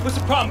 What's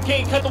the problem?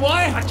 Can't cut the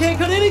wire? I can't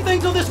cut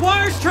anything till this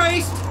wire's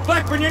traced!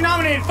 Blackburn, you're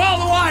nominated.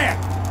 Follow the wire!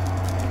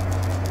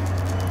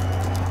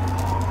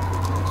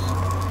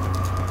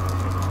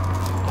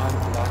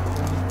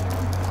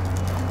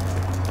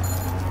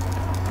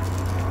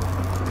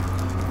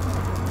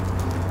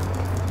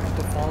 Have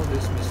to follow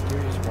this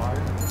mysterious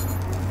wire.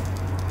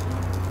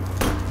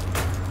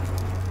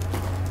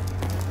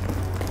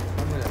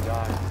 I'm gonna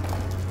die.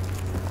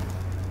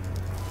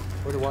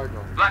 Where'd the wire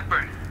go?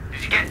 Blackburn,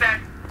 did you get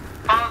that?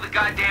 Follow the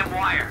goddamn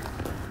wire.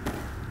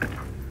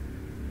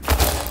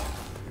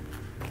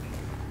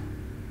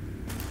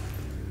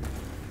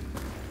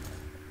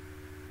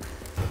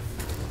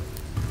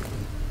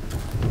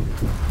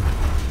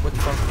 What the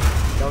fuck?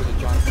 That was a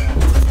giant rat.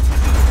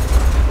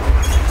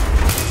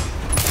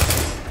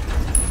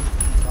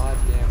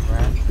 Goddamn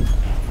rat.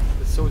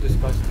 It's so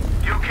disgusting.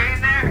 You okay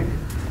in there?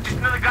 Just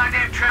another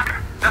goddamn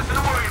tracker. Nothing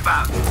to worry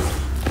about.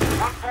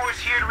 1-4 is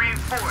here to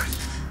reinforce.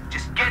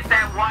 Just get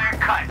that wire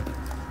cut.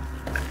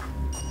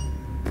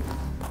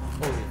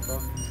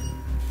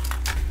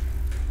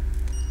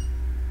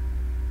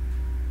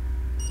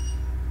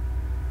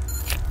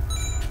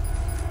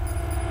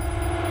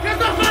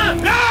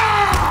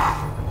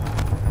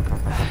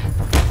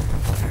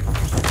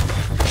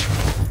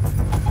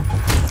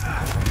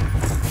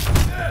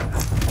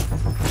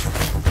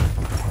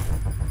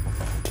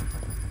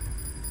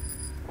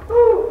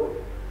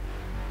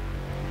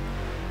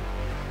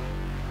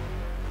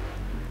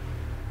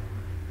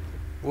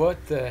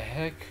 What the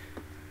heck?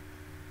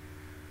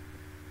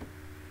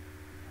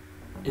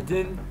 It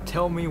didn't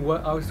tell me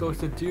what I was supposed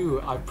to do.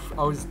 I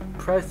was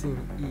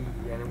pressing E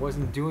and it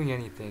wasn't doing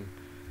anything.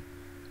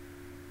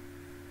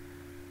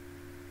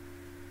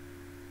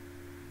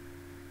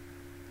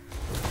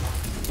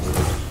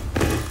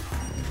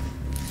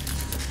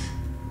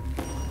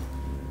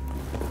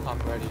 I'm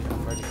ready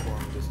for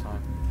him this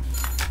time.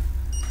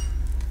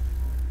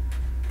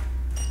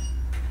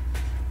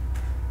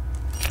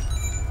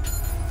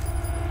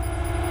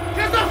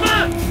 Get the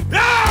fuck!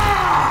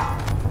 Ah!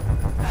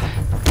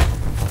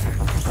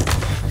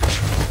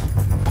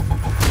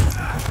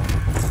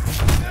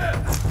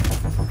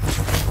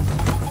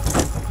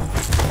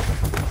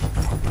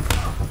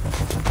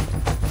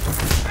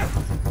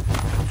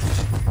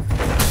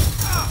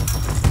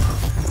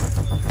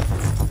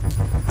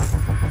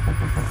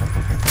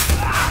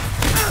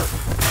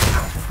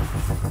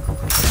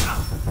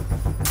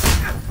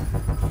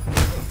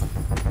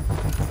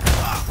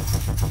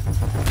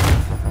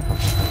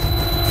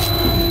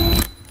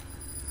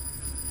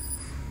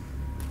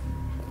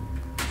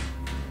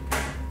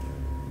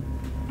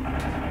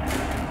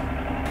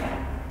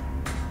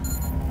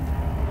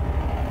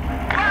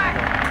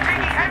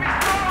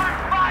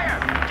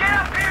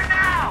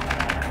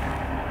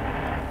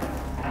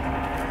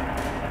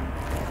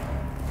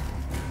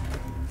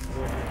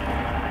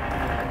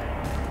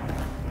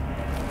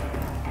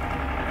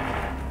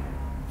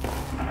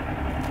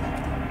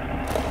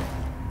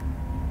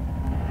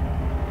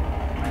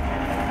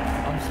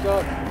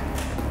 Stuck. I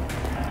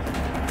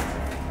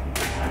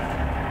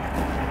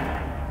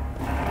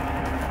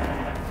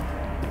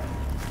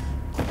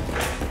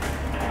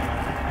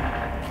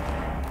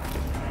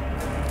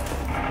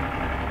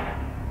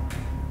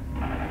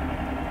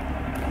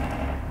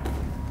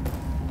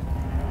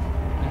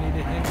need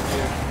a hint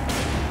here.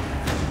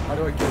 How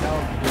do I get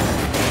out here?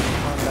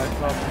 Climb back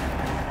up.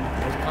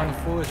 It was kind of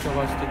foolish of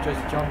us to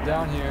just jump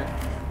down here.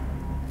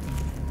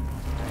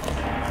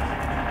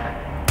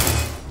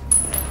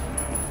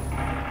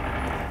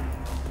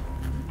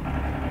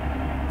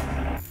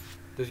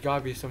 There's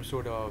gotta be some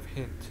sort of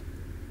hint.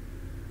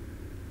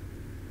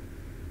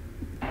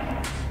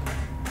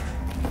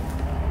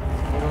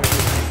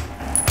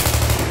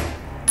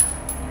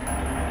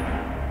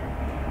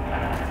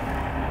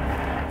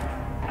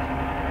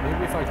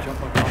 Maybe if I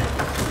jump on top of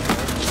this.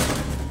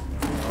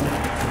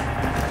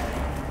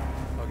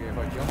 Okay, if I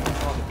jump on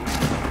top of this.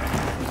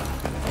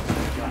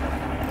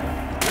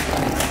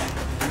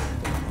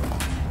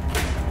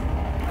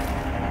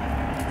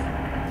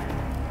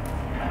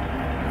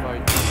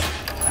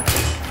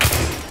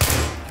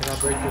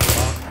 Break this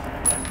lock.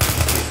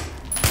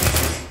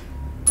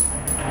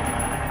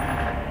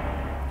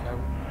 Can I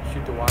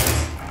shoot the wire?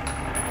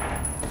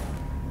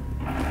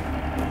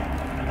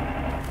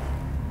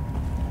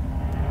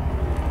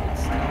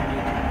 It's telling me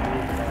to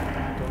move, but I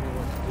don't know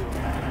what to do.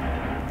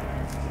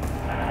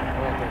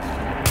 Well, let's shoot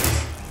the lock.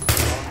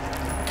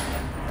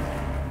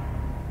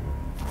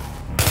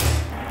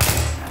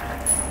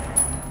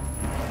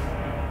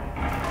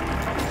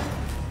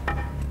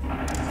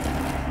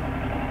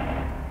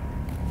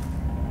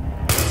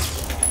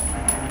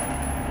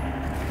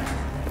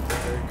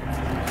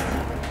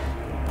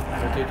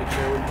 Take the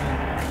chair with me.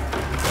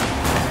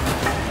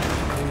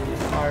 Maybe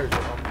these tires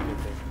will help me get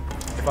there.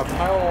 If I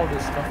pile all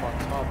this stuff on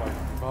top, I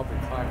can probably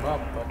climb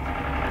up, but it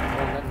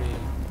won't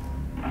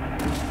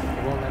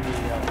let me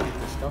leave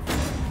the stuff.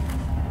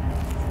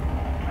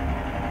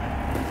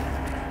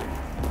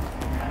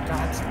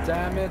 God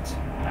damn it!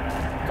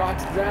 God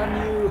damn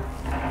you!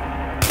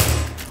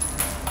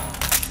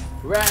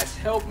 Rat,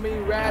 help me,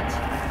 rat!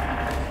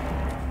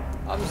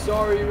 I'm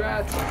sorry,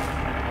 rat.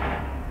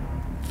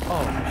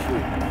 Oh,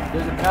 shoot.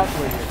 There's a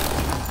pathway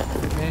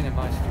here. Man, am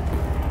I stupid.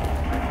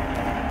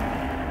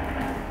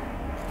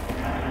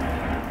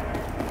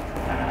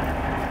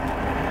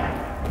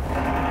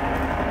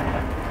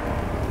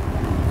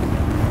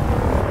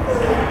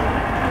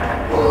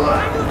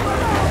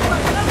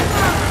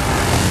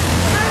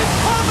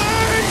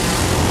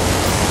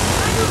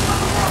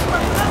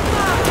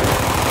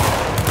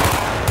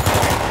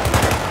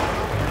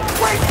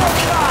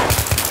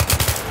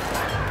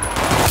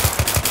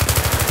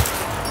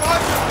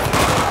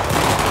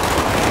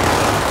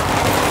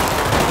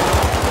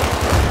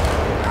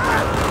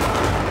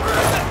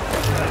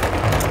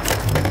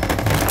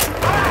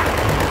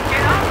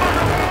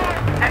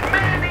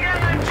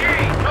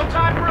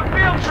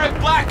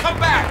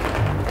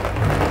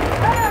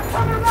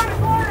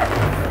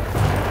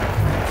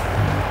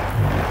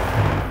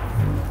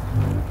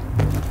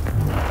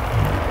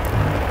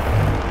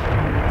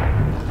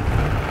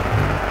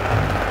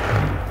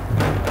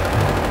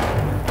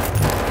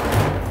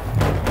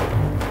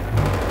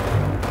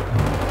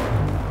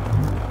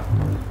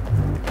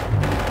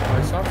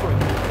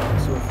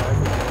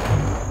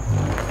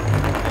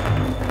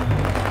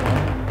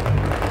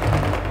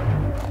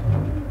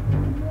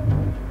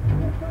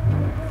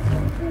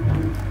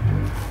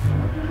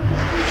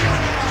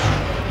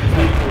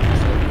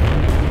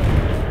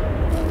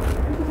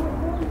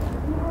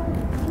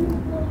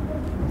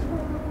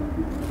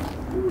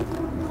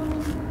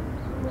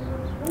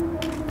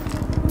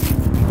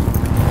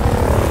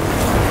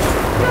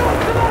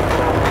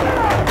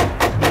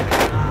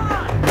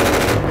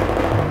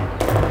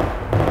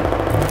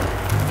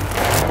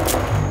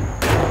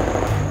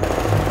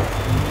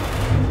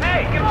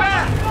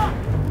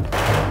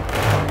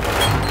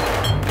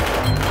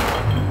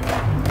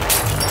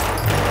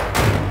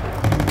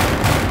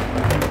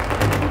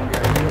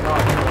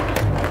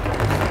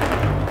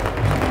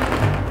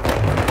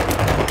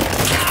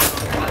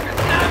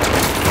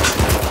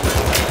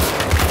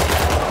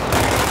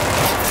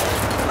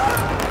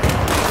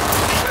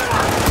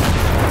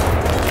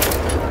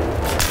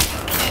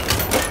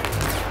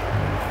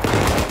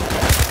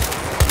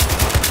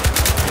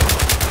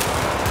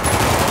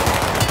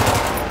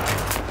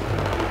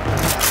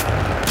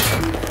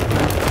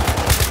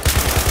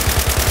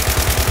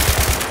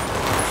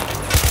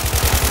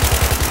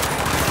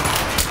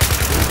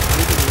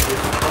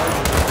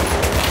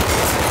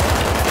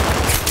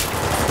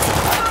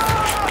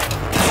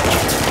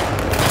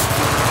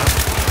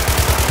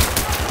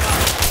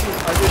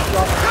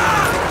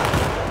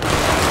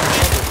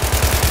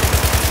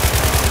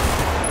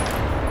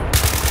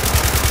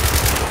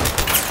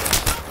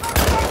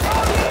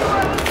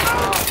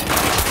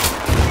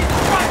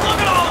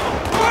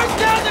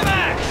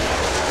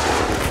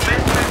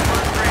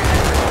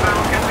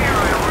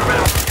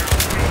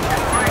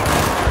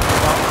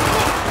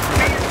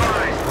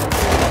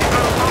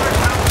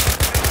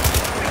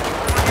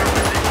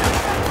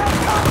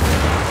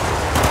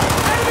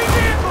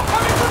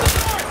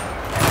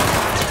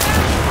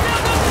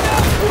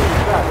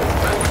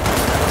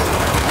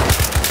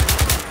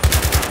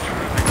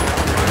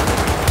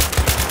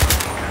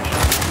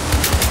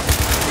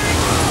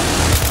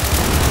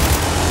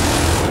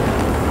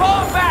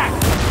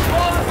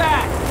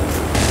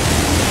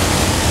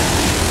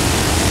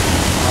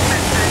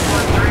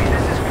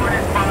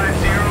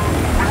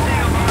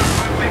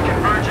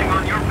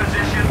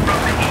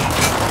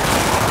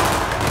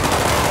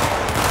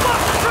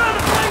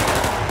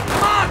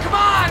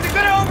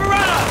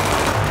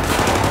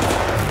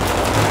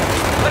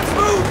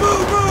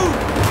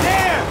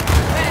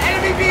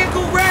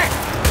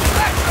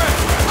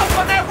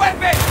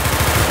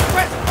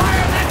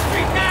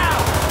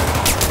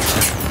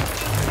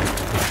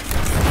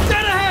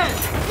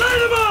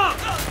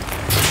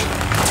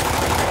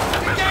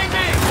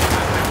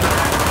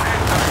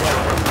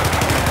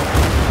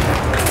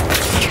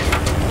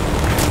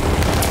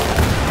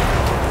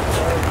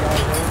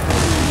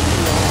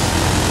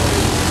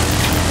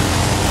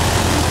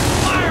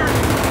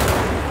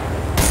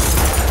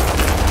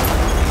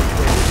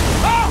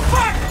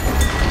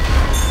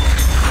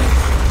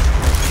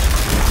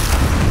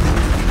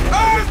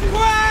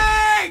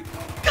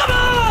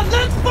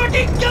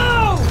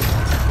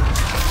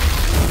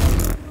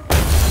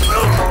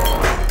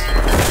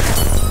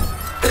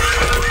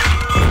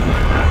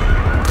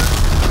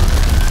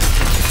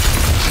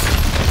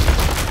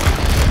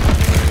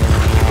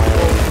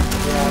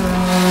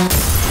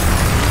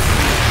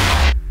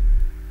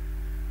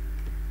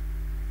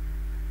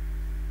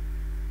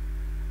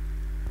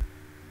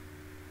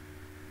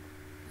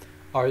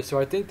 Alright, so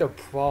I think the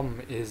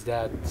problem is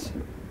that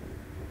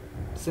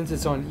since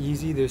it's on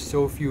easy, there's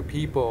so few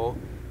people,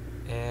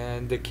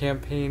 and the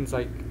campaign's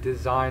like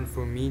designed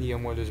for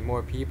medium where there's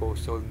more people,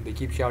 so they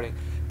keep shouting,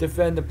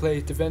 defend the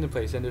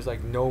place, and there's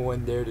like no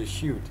one there to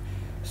shoot.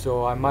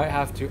 So I might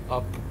have to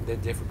up the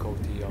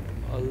difficulty up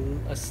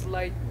a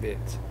slight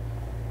bit.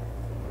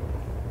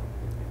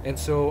 And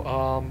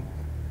so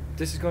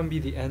this is going to be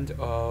the end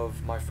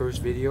of my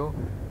first video.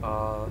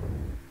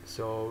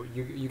 So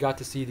you got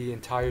to see the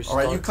entire start.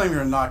 Alright, you claim you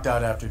were knocked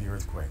out after the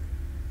earthquake.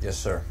 Yes,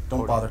 sir.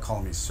 Don't bother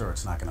calling me sir,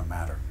 it's not gonna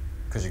matter.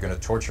 Because you're gonna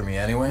torture me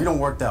anyway? You don't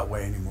work that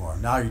way anymore.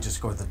 Now you just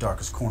go to the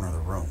darkest corner of the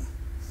room.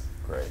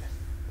 Great.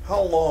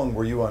 How long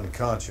were you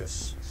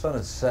unconscious? Sun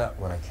had set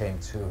when I came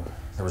to.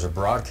 There was a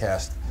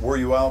broadcast. Were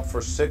you out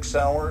for 6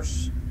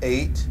 hours?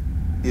 8?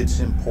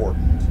 It's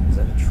important. Is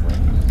that a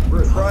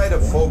train? Try to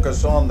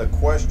focus on the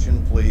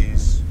question,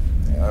 please.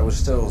 Yeah, I was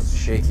still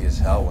shaky as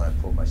hell when I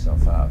pulled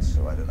myself out,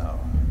 so I don't know.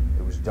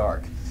 It was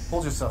dark.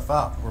 Pulled yourself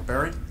out. We're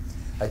buried?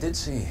 I did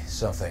see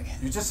something.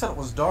 You just said it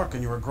was dark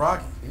and you were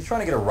groggy. Are you trying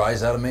to get a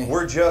rise out of me?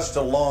 We're just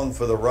along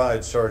for the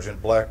ride,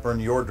 Sergeant Blackburn.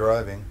 You're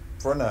driving.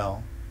 For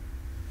now.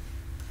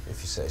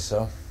 If you say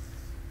so.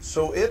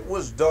 So it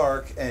was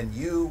dark and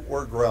you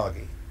were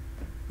groggy.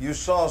 You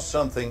saw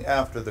something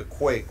after the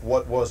quake.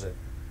 What was it?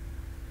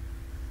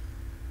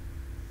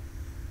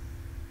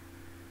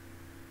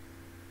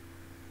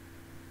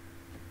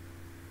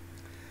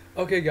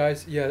 Okay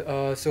guys,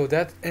 yeah, so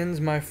that ends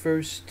my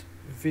first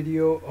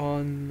video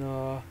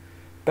on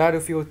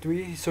Battlefield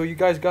 3. So you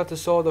guys got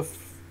to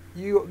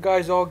you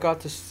guys all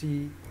got to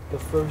see the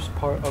first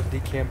part of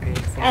the campaign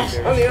from the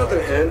very On the start.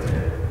 other hand,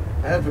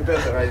 I have a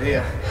better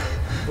idea.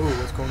 Ooh,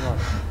 what's going on?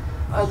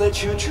 I'll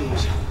let you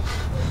choose.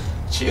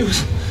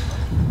 Choose.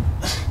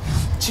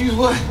 Choose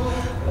what?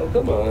 Oh,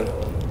 come on.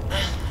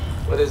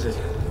 What is it?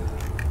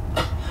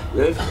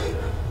 Live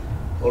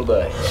or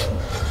die?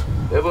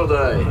 Live or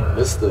die,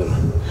 mister.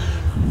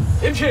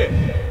 Imshi!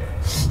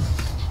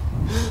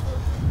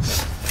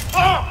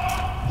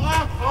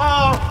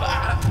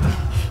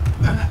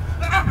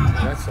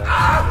 That sucks.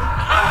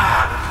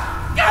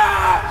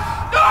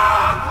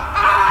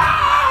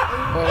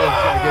 Oh,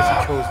 I guess he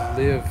chose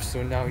live,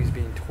 so now he's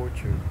being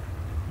tortured.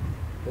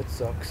 That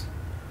sucks.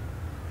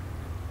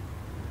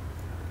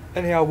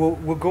 Anyhow,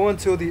 we'll go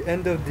until the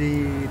end of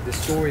the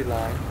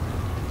storyline,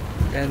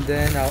 and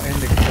then I'll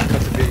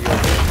cut the video.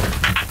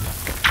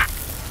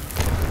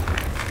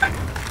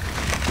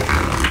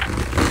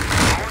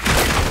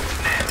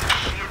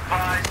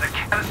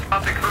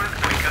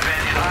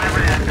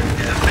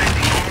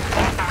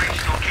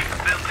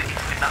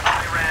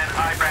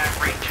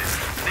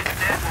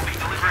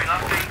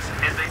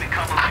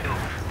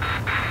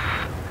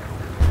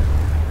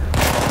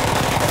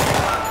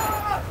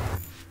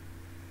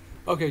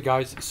 Okay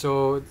guys,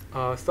 so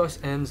thus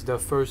ends the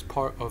first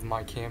part of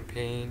my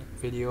campaign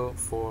video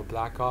for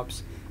Black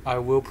Ops. I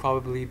will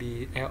probably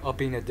be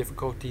upping the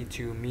difficulty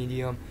to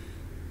medium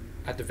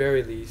at the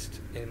very least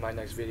in my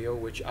next video,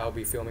 which I'll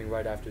be filming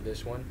right after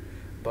this one.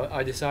 But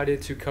I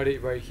decided to cut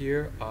it right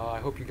here. I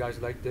hope you guys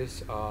liked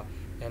this,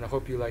 and I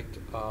hope you liked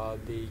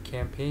the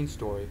campaign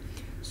story.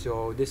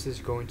 So this is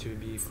going to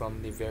be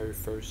from the very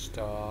first,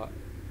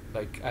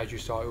 like as you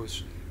saw, it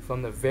was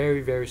from the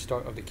very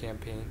start of the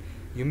campaign.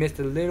 You missed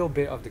a little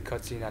bit of the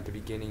cutscene at the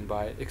beginning, but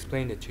I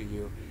explained it to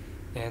you.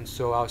 And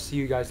so I'll see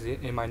you guys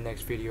in my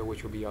next video,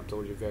 which will be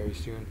uploaded very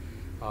soon.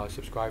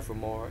 Subscribe for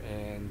more,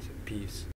 and peace.